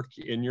it work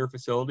in your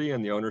facility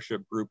and the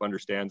ownership group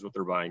understands what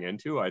they're buying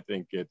into, I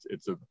think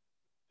it's a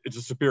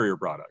superior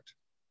product.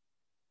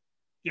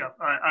 Yeah,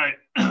 I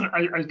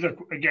look,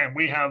 again,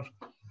 we have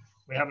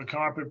a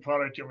carpet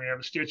product and we have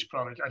a stitch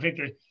product. I think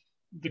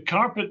the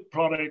carpet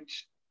product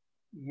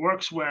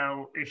works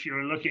well if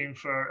you're looking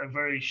for a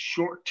very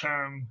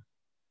short-term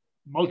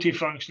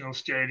multifunctional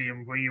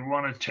stadium where you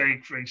want to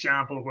take, for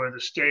example, where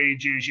the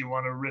stage is, you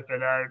want to rip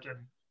it out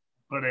and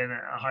put in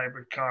a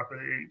hybrid carpet.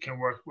 It can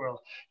work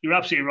well. You're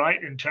absolutely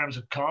right in terms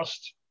of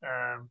cost.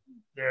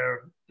 They're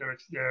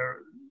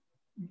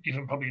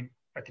even probably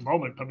at the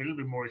moment probably a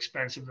little bit more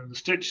expensive than the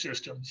stitch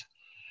systems.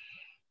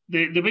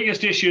 The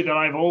biggest issue that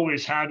I've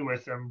always had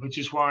with them, which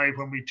is why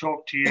when we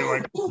talk to you,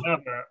 I don't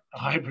have a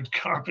hybrid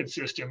carpet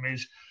system,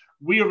 is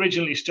we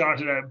originally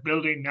started out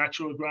building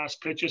natural grass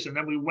pitches, and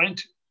then we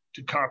went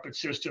to carpet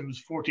systems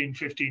 14,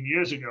 15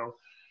 years ago.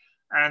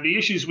 And the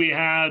issues we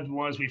had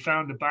was we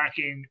found the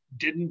backing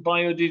didn't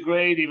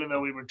biodegrade, even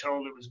though we were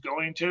told it was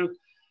going to.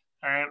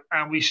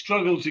 And we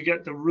struggled to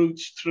get the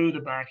roots through the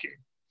backing.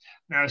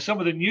 Now, some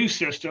of the new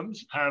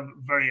systems have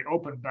very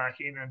open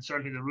backing, and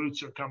certainly the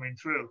roots are coming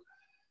through.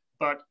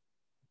 But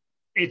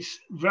it's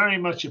very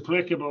much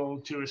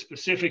applicable to a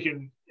specific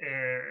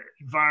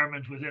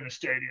environment within a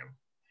stadium.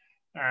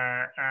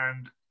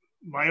 And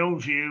my own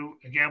view,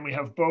 again, we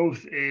have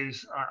both,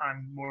 is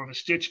I'm more of a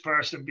stitch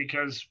person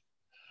because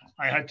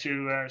I had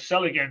to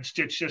sell against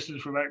stitch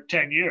systems for about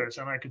 10 years,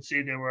 and I could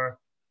see they were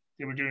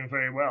doing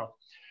very well.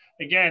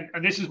 Again,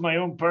 and this is my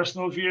own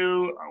personal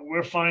view,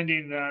 we're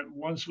finding that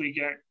once we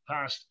get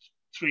past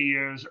 3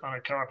 years on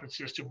a carpet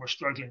system, we're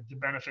struggling. The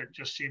benefit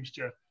just seems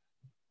to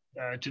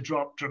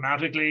drop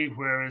dramatically,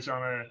 whereas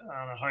on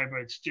a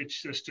hybrid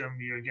stitch system,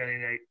 you're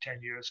getting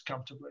 8-10 years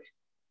comfortably.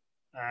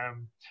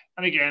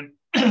 And again,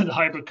 the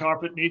hybrid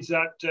carpet needs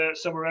that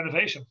summer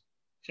renovation,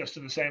 just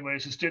in the same way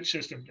as the stitch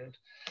system did.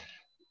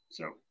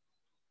 So in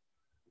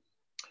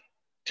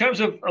terms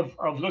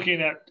of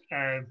looking at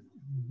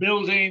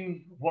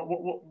building,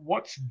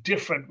 what's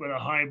different with a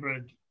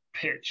hybrid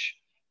pitch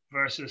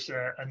versus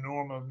a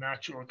normal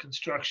natural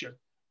construction?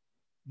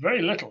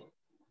 Very little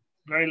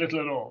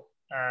at all.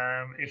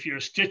 If you're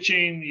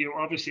stitching, you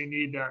obviously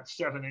need that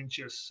 7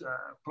 inches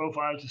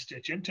profile to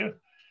stitch into.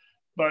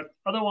 But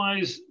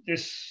otherwise,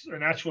 this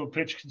natural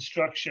pitch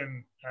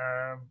construction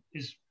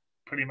is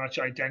pretty much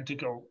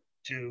identical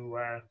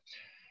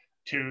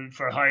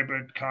for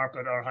hybrid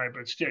carpet or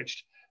hybrid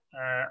stitched.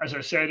 As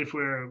I said, if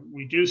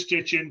we do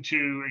stitch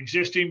into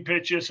existing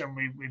pitches, and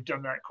we've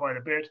done that quite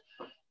a bit,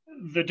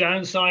 the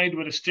downside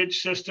with a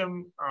stitch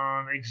system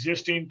on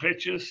existing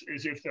pitches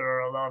is if there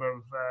are a lot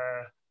of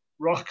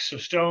rocks or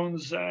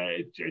stones,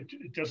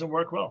 it doesn't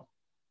work well.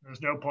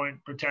 There's no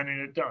point pretending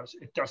it does.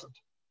 It doesn't.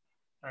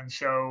 And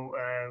so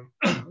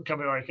a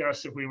company like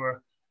us, if we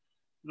were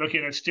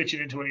looking at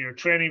stitching into one of your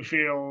training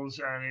fields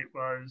and it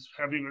was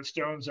heavy with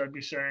stones, I'd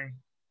be saying,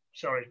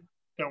 sorry,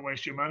 don't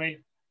waste your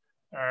money.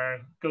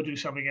 Go do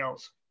something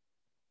else.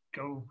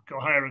 Go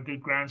hire a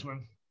good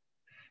groundsman.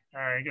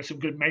 Get some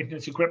good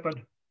maintenance equipment.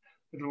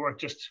 It'll work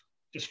just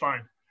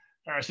fine.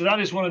 So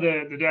that is one of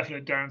the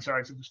definite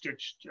downsides of the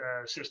stitched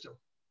system.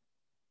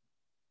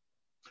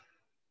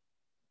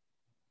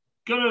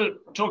 Going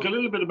to talk a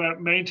little bit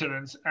about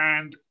maintenance,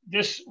 and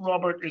this,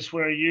 Robert, is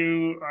where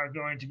you are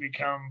going to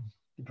become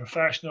the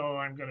professional.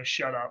 I'm going to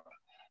shut up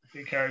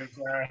because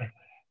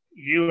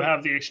you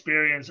have the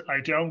experience.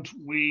 I don't.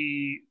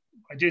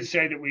 I did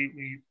say that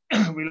we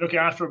look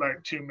after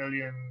about 2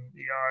 million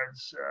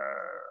yards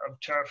of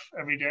turf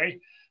every day.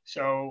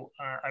 So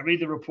I read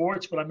the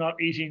reports, but I'm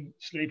not eating,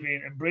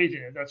 sleeping, and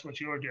breathing it. That's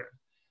what you're doing.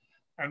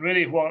 And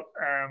really, what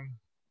I'd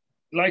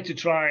like to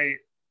try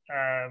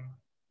and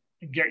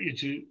get you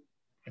to,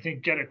 I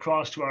think, get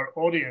across to our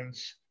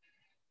audience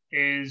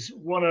is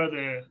what are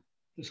the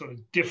sort of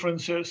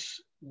differences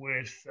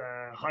with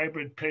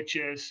hybrid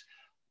pitches?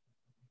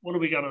 What do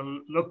we got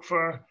to look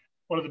for?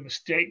 What are the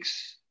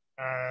mistakes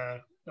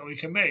that we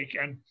can make?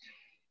 And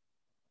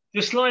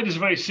this slide is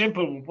very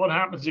simple. What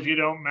happens if you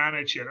don't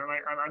manage it?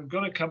 And I'm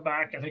going to come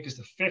back, I think it's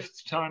the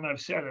 5th time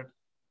I've said it.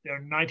 They're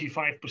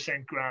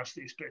 95% grass,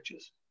 these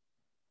pitches.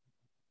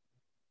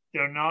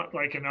 They're not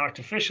like an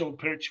artificial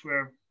pitch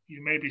where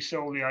you may be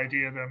sold the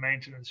idea they're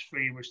maintenance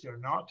free, which they're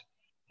not.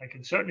 I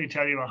can certainly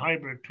tell you a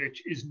hybrid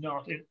pitch is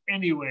not in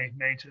any way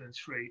maintenance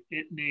free.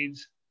 It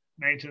needs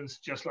maintenance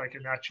just like a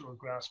natural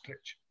grass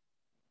pitch.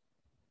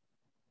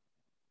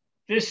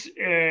 This,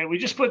 we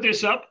just put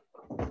this up,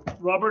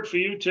 Robert, for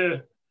you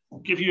to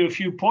give you a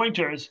few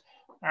pointers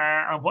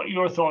on what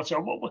your thoughts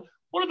are. What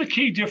are the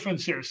key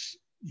differences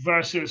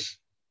versus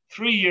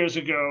 3 years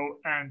ago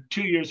and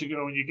 2 years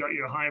ago when you got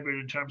your hybrid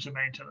in terms of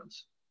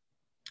maintenance?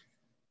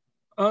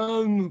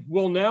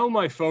 Well, now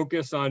my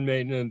focus on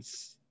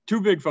maintenance, two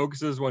big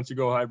focuses once you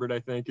go hybrid, I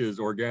think, is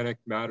organic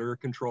matter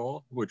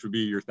control, which would be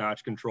your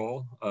thatch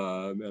control.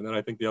 And then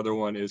I think the other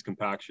one is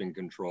compaction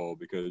control,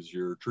 because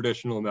your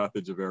traditional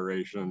methods of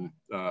aeration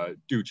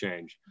do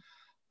change.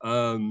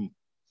 So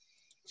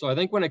I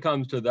think when it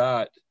comes to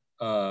that,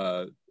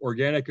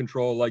 organic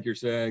control, like you're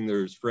saying,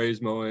 there's phrase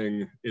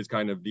mowing is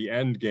kind of the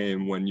end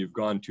game when you've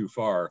gone too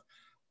far.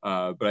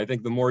 But I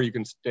think the more you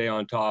can stay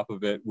on top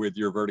of it with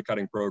your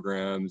verticutting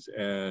programs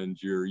and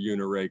your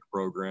unirake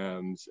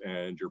programs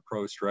and your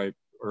pro stripe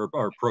or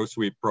pro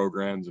sweep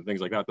programs and things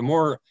like that, the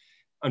more,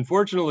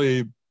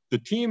 unfortunately, the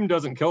team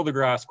doesn't kill the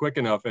grass quick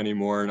enough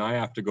anymore, and I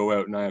have to go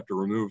out and I have to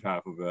remove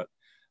half of it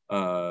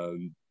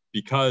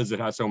because it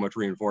has so much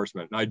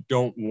reinforcement. And I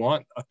don't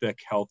want a thick,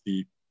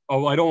 healthy,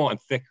 I don't want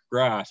thick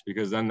grass,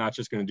 because then that's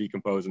just going to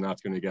decompose and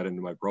that's going to get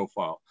into my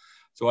profile.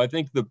 So I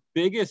think the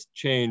biggest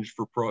change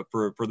for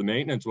the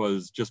maintenance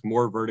was just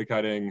more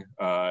verticutting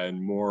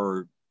and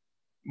more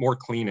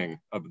cleaning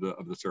of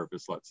the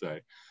surface, let's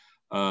say.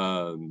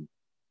 And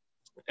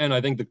I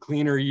think the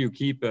cleaner you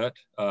keep it,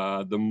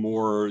 the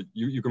more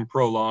you can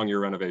prolong your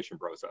renovation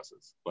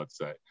processes, let's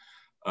say.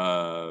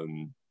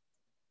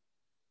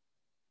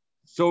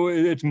 So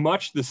it's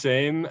much the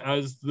same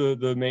as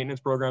the maintenance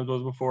programs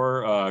was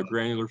before.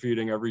 Granular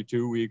feeding every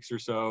 2 weeks or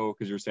so,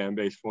 because your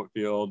sand-based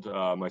field,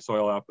 my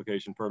soil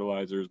application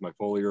fertilizers, my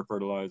foliar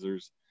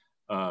fertilizers,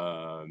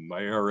 my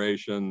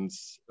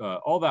aerations,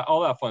 all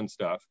that fun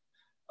stuff.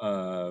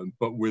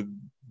 But with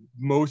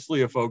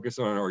mostly a focus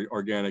on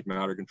organic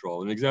matter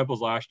control. And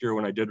examples last year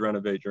when I did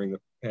renovate during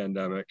the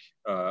pandemic,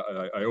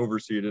 I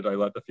overseeded, I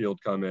let the field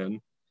come in,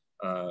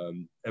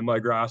 and my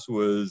grass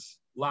was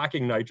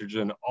lacking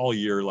nitrogen all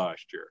year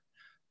last year.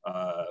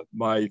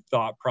 My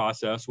thought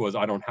process was,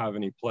 I don't have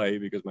any play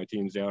because my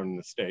team's down in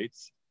the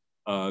States.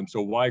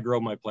 So why grow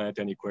my plant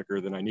any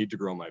quicker than I need to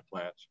grow my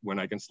plant when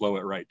I can slow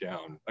it right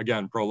down?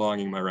 Again,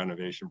 prolonging my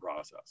renovation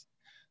process.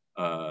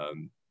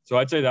 So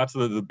I'd say that's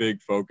the big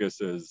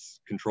focus,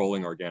 is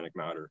controlling organic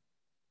matter.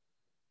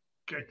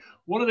 Okay.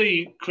 One of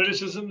the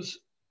criticisms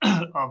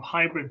of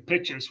hybrid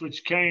pitches,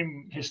 which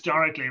came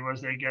historically,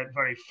 was they get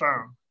very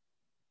firm.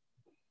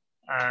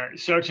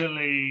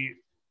 Certainly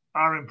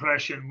our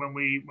impression when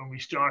we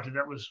started,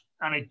 that was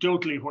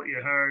anecdotally what you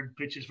heard,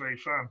 pitch is very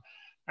firm.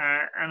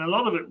 And a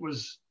lot of it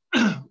was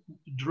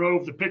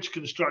drove the pitch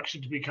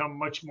construction to become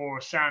much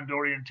more sand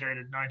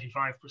orientated,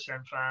 95%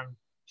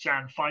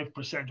 sand,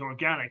 5%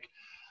 organic.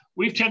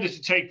 We've tended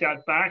to take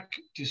that back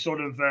to sort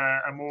of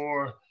a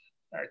more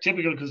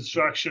typical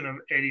construction of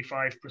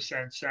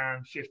 85%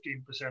 sand,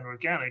 15%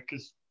 organic,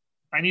 because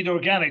I need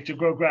organic to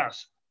grow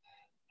grass.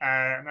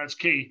 And that's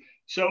key.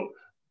 So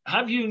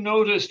have you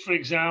noticed, for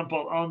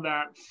example, on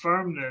that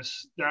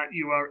firmness, that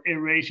you are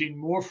aerating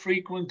more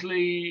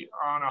frequently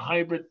on a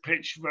hybrid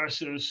pitch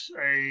versus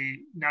a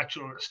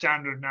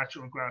standard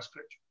natural grass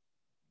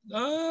pitch?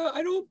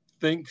 I don't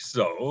think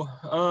so.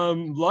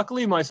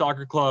 Luckily, my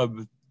soccer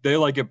club, they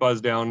like it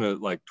buzzed down to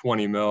like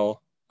 20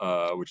 mil,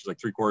 which is like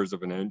 3/4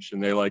 of an inch,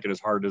 and they like it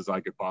as hard as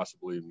I could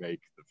possibly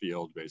make the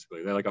field,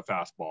 basically. They like a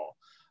fast ball.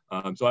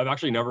 So I've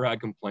actually never had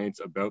complaints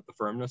about the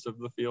firmness of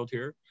the field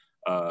here,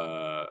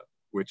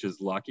 which is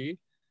lucky.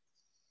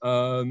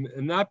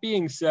 And that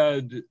being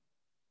said,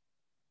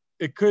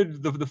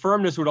 the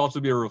firmness would also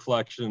be a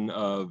reflection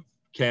of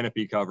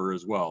canopy cover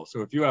as well.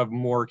 So if you have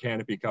more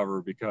canopy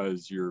cover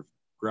because your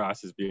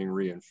grass is being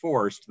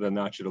reinforced, then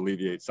that should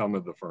alleviate some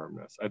of the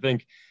firmness. I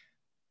think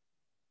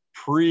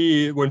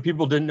when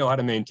people didn't know how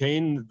to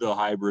maintain the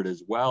hybrid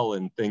as well,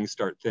 and things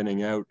start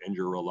thinning out and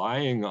you're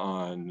relying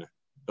on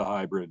the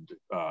hybrid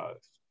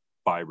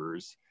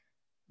fibers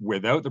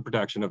without the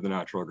protection of the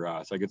natural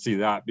grass, I could see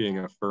that being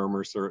a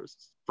firmer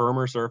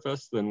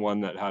surface than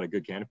one that had a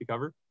good canopy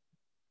cover.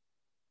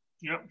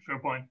 Yeah, fair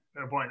point.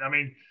 Fair point. I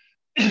mean,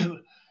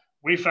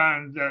 we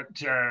found that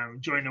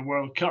during the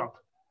World Cup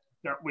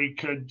that we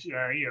could,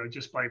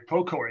 just by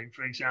procoring,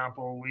 for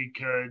example, we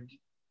could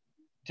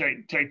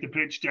take the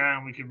pitch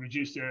down. We could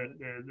reduce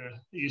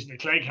using the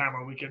clay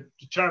hammer. We could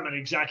determine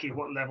exactly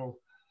what level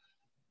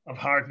of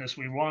hardness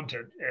we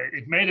wanted.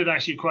 It made it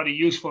actually quite a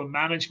useful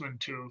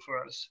management tool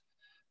for us,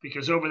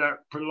 because over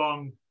that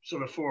prolonged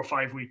sort of 4 or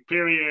 5 week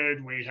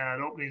period, we had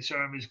opening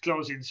ceremonies,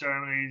 closing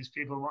ceremonies,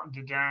 people wanting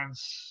to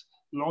dance,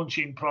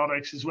 launching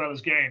products as well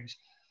as games.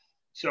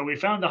 So we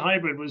found the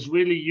hybrid was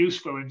really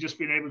useful in just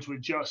being able to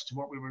adjust to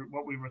what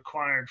we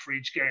required for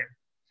each game.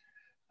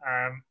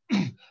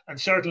 And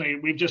certainly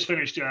we've just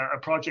finished a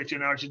project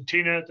in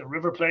Argentina, the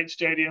River Plate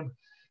Stadium.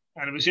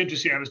 And it was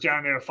interesting. I was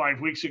down there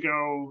 5 weeks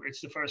ago. It's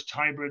the first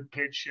hybrid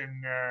pitch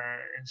in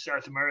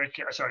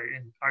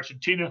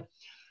Argentina.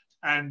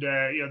 And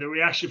the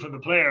reaction from the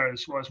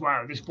players was,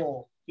 wow, this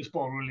ball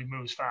really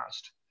moves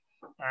fast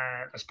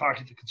as part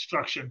of the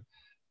construction.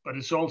 But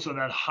it's also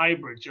that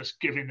hybrid just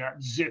giving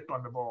that zip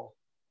on the ball.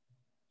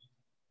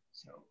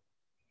 So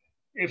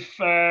If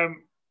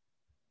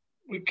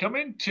we come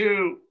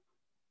into,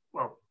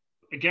 well,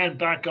 again,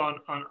 back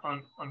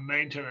on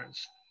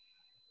maintenance,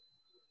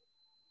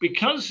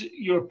 because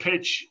your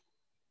pitch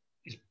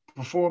is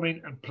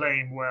performing and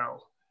playing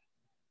well,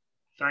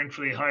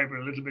 thankfully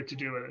hybrid, a little bit to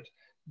do with it,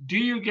 do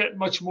you get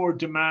much more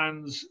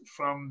demands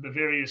from the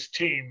various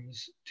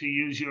teams to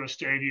use your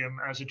stadium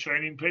as a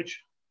training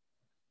pitch?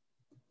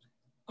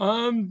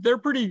 They're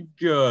pretty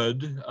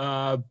good.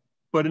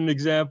 But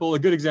a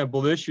good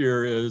example this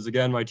year is,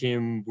 again, my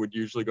team would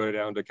usually go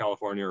down to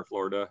California or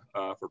Florida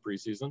for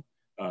preseason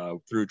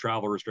through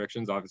travel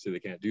restrictions. Obviously, they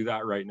can't do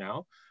that right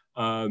now.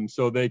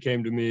 So they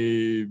came to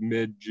me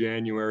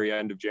mid-January,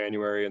 end of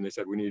January, and they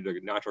said, we need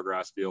a natural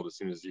grass field as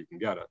soon as you can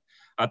get it.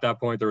 At that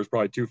point, there was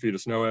probably 2 feet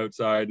of snow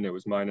outside, and it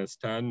was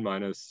 -10,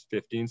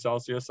 -15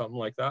 Celsius, something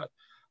like that.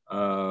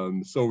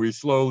 So we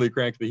slowly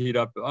cranked the heat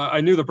up.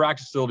 I knew the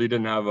practice facility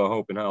didn't have a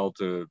hope in hell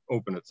to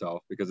open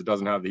itself because it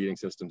doesn't have the heating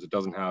systems. It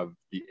doesn't have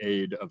the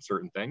aid of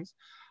certain things.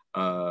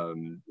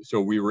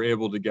 So we were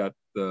able to get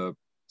the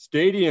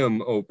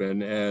stadium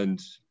open and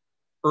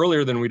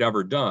earlier than we'd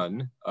ever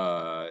done.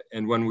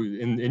 And when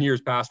in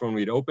years past, when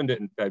we'd opened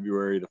it in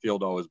February, the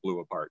field always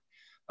blew apart.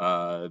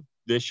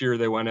 This year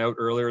they went out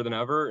earlier than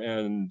ever,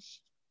 and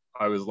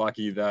I was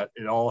lucky that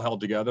it all held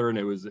together and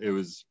it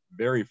was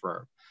very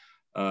firm.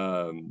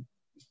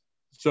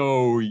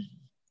 So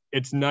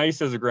it's nice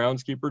as a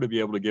groundskeeper to be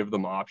able to give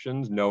them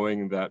options,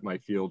 knowing that my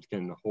field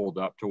can hold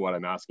up to what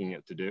I'm asking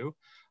it to do.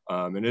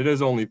 And it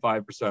is only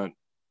 5%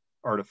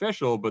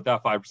 artificial, but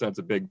that 5% is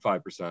a big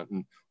 5%.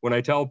 And when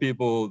I tell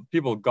people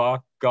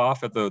gawk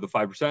at the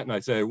 5%, and I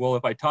say, well,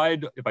 if I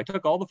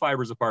took all the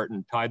fibers apart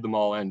and tied them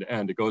all end to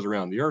end, it goes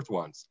around the earth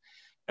once.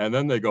 And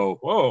then they go,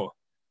 whoa,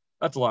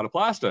 that's a lot of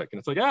plastic. And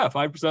it's like, yeah,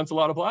 5% is a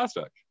lot of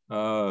plastic.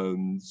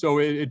 So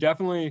it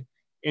definitely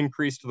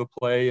increased the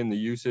play and the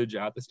usage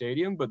at the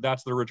stadium, but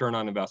that's the return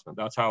on investment.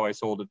 That's how I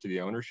sold it to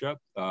the ownership.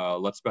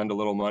 Let's spend a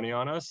little money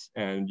on us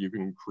and you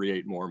can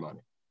create more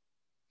money.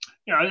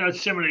 Yeah,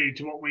 that's similarly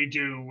to what we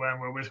do when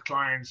we're with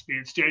clients, be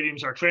it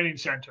stadiums or training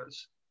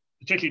centers,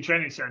 particularly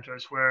training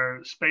centers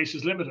where space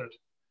is limited.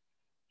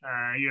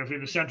 If you're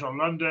in the centre of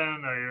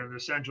London or you're in the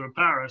centre of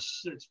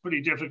Paris, it's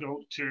pretty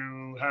difficult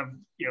to have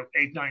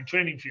 8, 9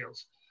 training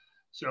fields.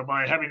 So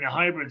by having a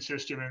hybrid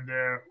system in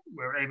there,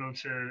 we're able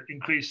to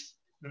increase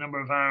the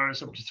number of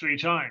hours up to 3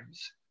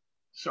 times,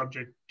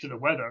 subject to the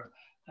weather.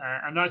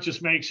 And that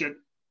just makes it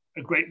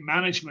a great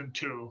management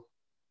tool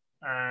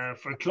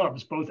for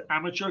clubs, both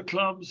amateur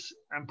clubs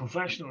and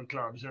professional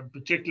clubs. And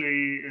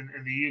particularly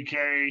in the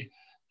UK,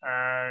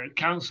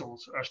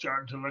 councils are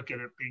starting to look at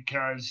it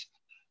because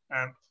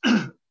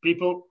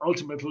people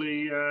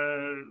ultimately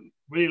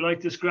really like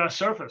this grass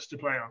surface to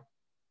play on.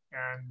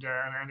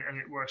 And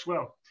it works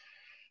well.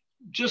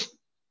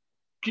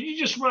 Can you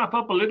just wrap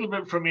up a little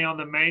bit for me on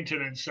the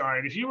maintenance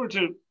side? If you were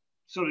to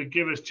sort of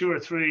give us 2 or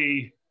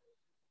 3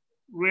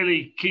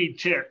 really key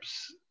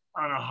tips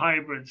on a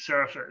hybrid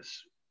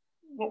surface,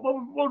 what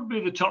would be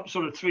the top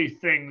sort of 3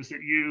 things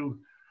that you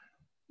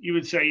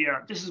would say, yeah,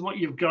 this is what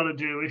you've got to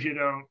do. If you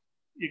don't,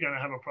 you're going to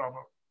have a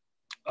problem?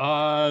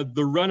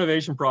 The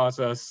renovation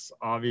process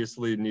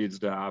obviously needs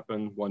to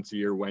happen once a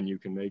year when you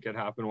can make it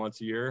happen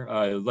once a year.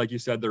 Like you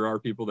said, there are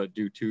people that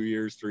do 2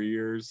 years, 3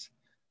 years.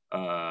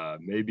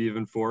 Maybe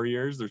even 4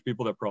 years. There's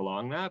people that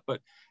prolong that,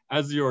 but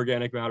as the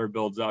organic matter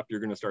builds up, you're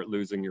going to start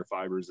losing your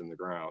fibers in the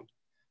ground.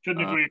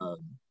 Couldn't agree.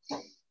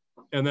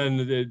 And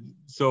then,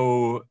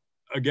 so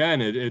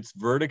again, it's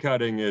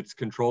verticutting, it's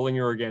controlling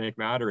your organic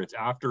matter. It's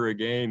after a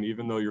game,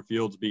 even though your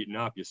field's beaten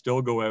up, you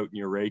still go out and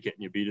you rake it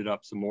and you beat it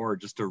up some more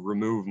just to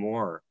remove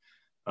more.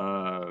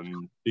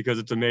 Because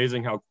it's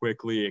amazing how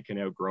quickly it can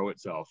outgrow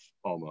itself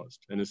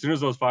almost. And as soon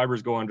as those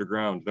fibers go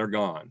underground, they're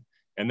gone.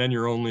 And then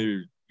your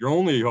only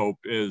hope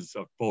is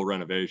a full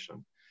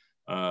renovation.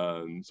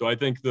 So I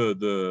think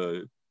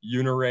the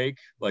unirake,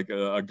 like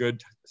a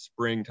good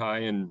spring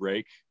tie-in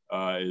rake,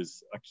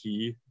 is a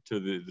key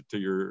to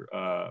your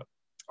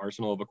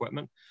arsenal of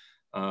equipment.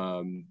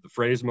 The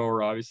phrase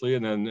mower, obviously,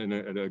 and then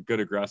a good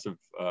aggressive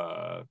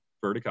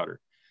verticutter.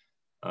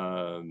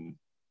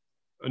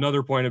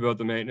 Another point about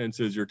the maintenance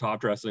is your top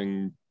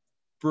dressing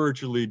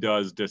virtually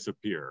does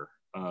disappear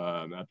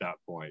at that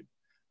point.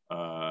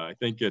 I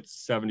think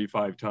it's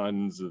 75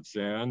 tons of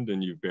sand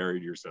and you've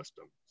buried your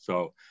system.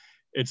 So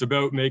it's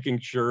about making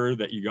sure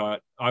that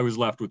I was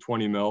left with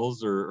 20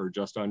 mils or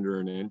just under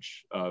an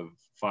inch of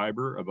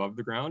fiber above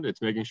the ground.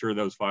 It's making sure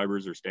those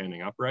fibers are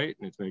standing upright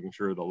and it's making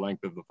sure the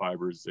length of the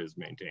fibers is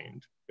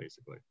maintained,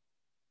 basically.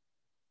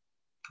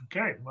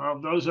 Okay,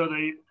 well, those are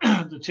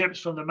the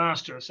tips from the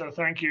master. So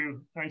thank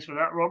you. Thanks for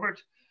that,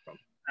 Robert.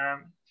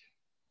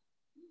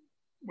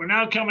 We're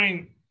now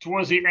coming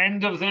towards the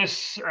end of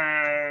this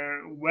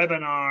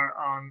webinar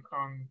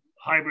on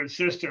hybrid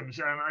systems.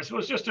 And I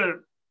suppose just a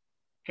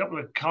couple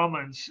of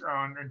comments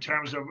in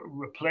terms of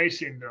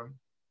replacing them.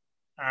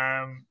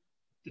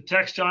 The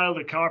textile,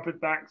 the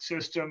carpet-backed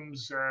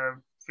systems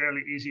are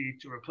fairly easy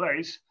to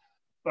replace,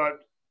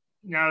 but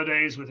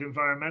nowadays with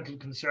environmental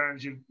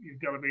concerns,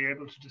 you've got to be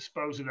able to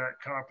dispose of that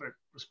carpet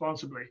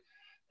responsibly.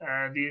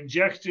 The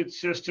injected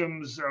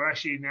systems are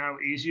actually now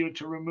easier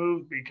to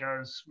remove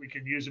because we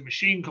can use a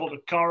machine called a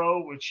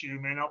Coro, which you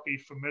may not be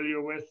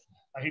familiar with.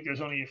 I think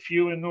there's only a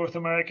few in North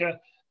America.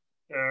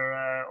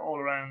 They're all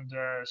around,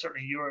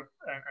 certainly Europe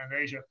and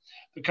Asia.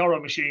 The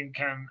Coro machine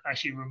can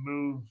actually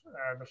remove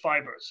the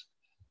fibers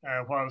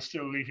while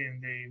still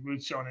leaving the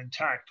root zone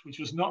intact, which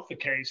was not the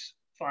case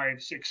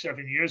 5, 6,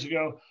 7 years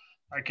ago.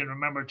 I can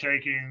remember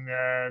taking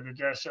the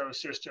Deso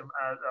system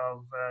out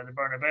of the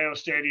Bernabeu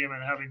Stadium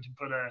and having to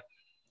put a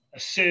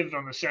sieve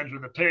on the center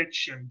of the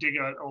pitch and dig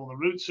out all the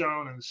root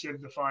zone and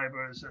sieve the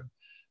fibers. And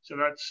so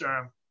that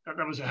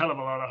was a hell of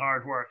a lot of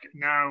hard work.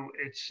 Now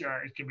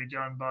it can be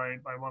done by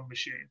one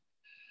machine.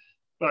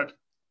 But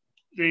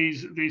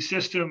these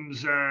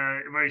systems,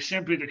 very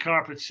simply, the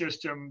carpet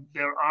system,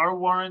 there are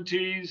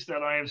warranties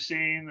that I have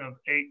seen of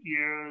 8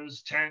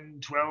 years, 10,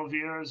 12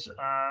 years.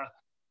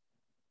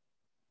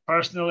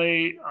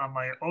 Personally, on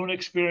my own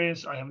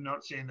experience, I have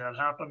not seen that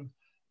happen.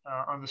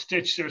 On the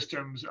stitch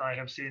systems, I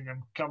have seen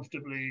them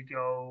comfortably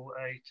go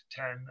 8,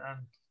 10,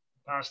 and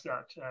past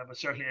that. But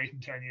certainly 8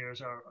 and 10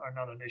 years are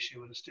not an issue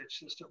with a stitch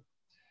system.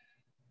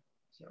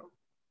 So,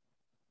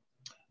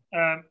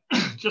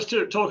 just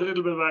to talk a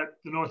little bit about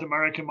the North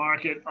American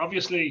market,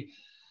 obviously,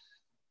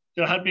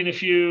 there had been a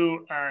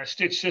few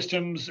stitch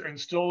systems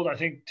installed, I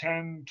think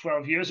 10,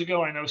 12 years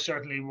ago. I know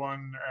certainly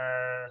one,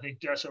 I think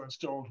Deso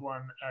installed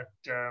one at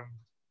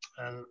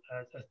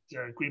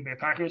Green Bay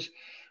Packers.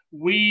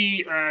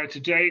 We, to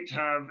date,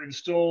 have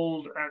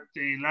installed at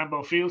the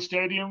Lambeau Field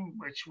Stadium,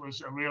 which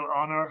was a real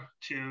honor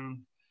to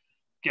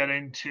get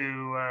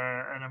into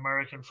an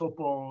American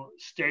football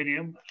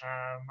stadium.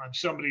 I'm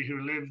somebody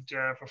who lived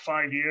for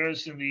 5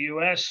 years in the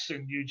US,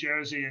 in New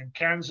Jersey and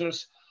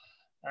Kansas.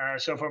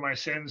 So for my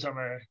sins, I'm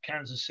a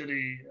Kansas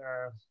City,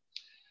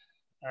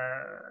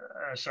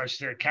 so I should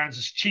say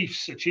Kansas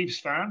Chiefs, a Chiefs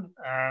fan.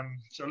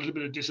 So a little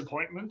bit of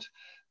disappointment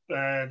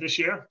this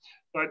year.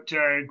 But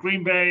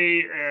Green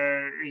Bay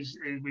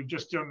we've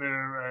just done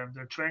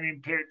their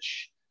training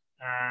pitch,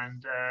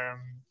 and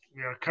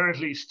we are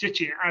currently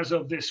stitching as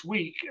of this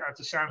week at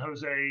the San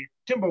Jose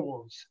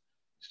Timberwolves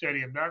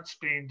Stadium. That's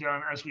being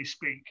done as we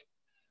speak.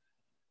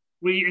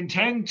 We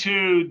intend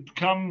to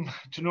come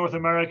to North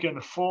America in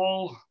the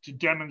fall to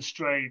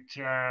demonstrate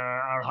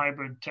our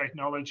hybrid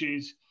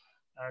technologies.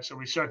 So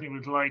we certainly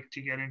would like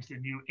to get into the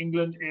New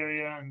England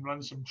area and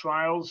run some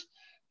trials.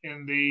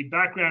 In the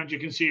background, you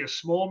can see a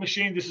small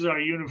machine. This is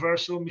our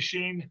universal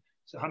machine.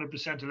 It's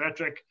 100%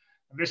 electric.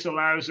 And this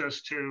allows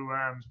us to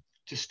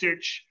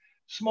stitch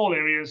small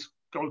areas,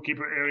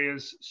 goalkeeper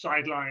areas,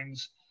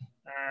 sidelines,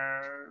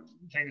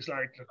 things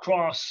like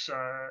lacrosse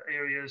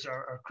areas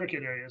or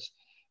cricket areas.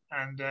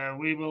 And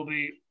we will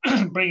be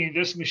bringing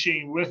this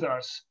machine with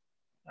us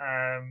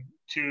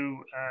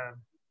to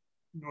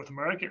North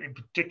America, in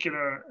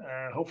particular,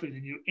 hopefully the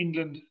New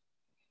England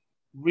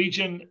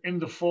region in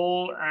the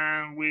fall,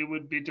 and we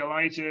would be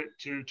delighted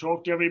to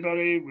talk to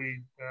everybody.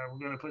 We're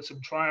going to put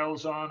some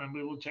trials on, and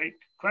we will take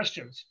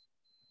questions.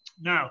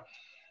 Now,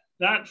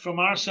 that from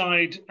our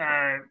side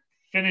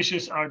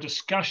finishes our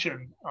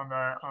discussion on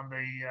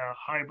the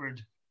hybrid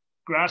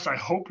grass. I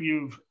hope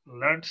you've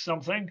learned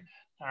something,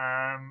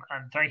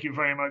 and thank you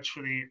very much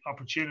for the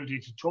opportunity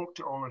to talk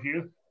to all of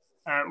you.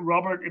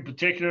 Robert, in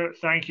particular,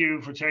 thank you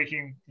for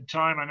taking the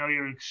time. I know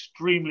you're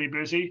extremely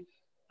busy.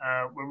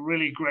 We're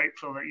really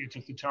grateful that you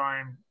took the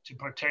time to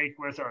partake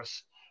with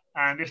us.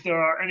 And if there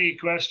are any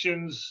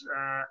questions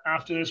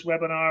after this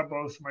webinar,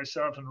 both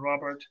myself and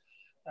Robert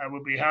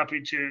would be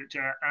happy to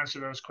answer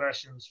those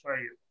questions for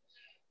you.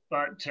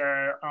 But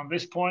on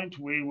this point,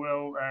 we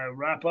will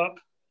wrap up.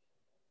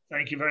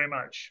 Thank you very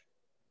much.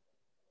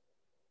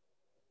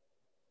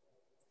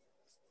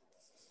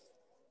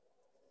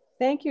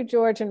 Thank you,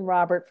 George and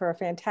Robert, for a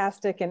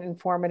fantastic and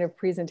informative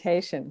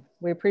presentation.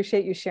 We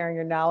appreciate you sharing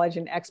your knowledge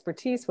and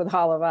expertise with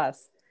all of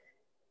us.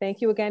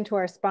 Thank you again to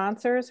our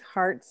sponsors,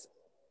 Hart's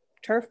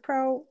Turf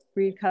Pro,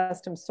 Reed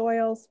Custom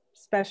Soils,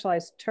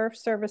 Specialized Turf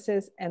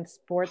Services, and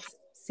Sports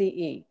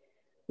CE.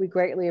 We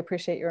greatly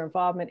appreciate your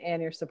involvement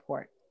and your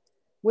support.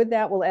 With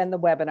that, we'll end the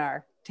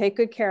webinar. Take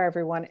good care,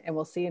 everyone, and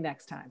we'll see you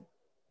next time.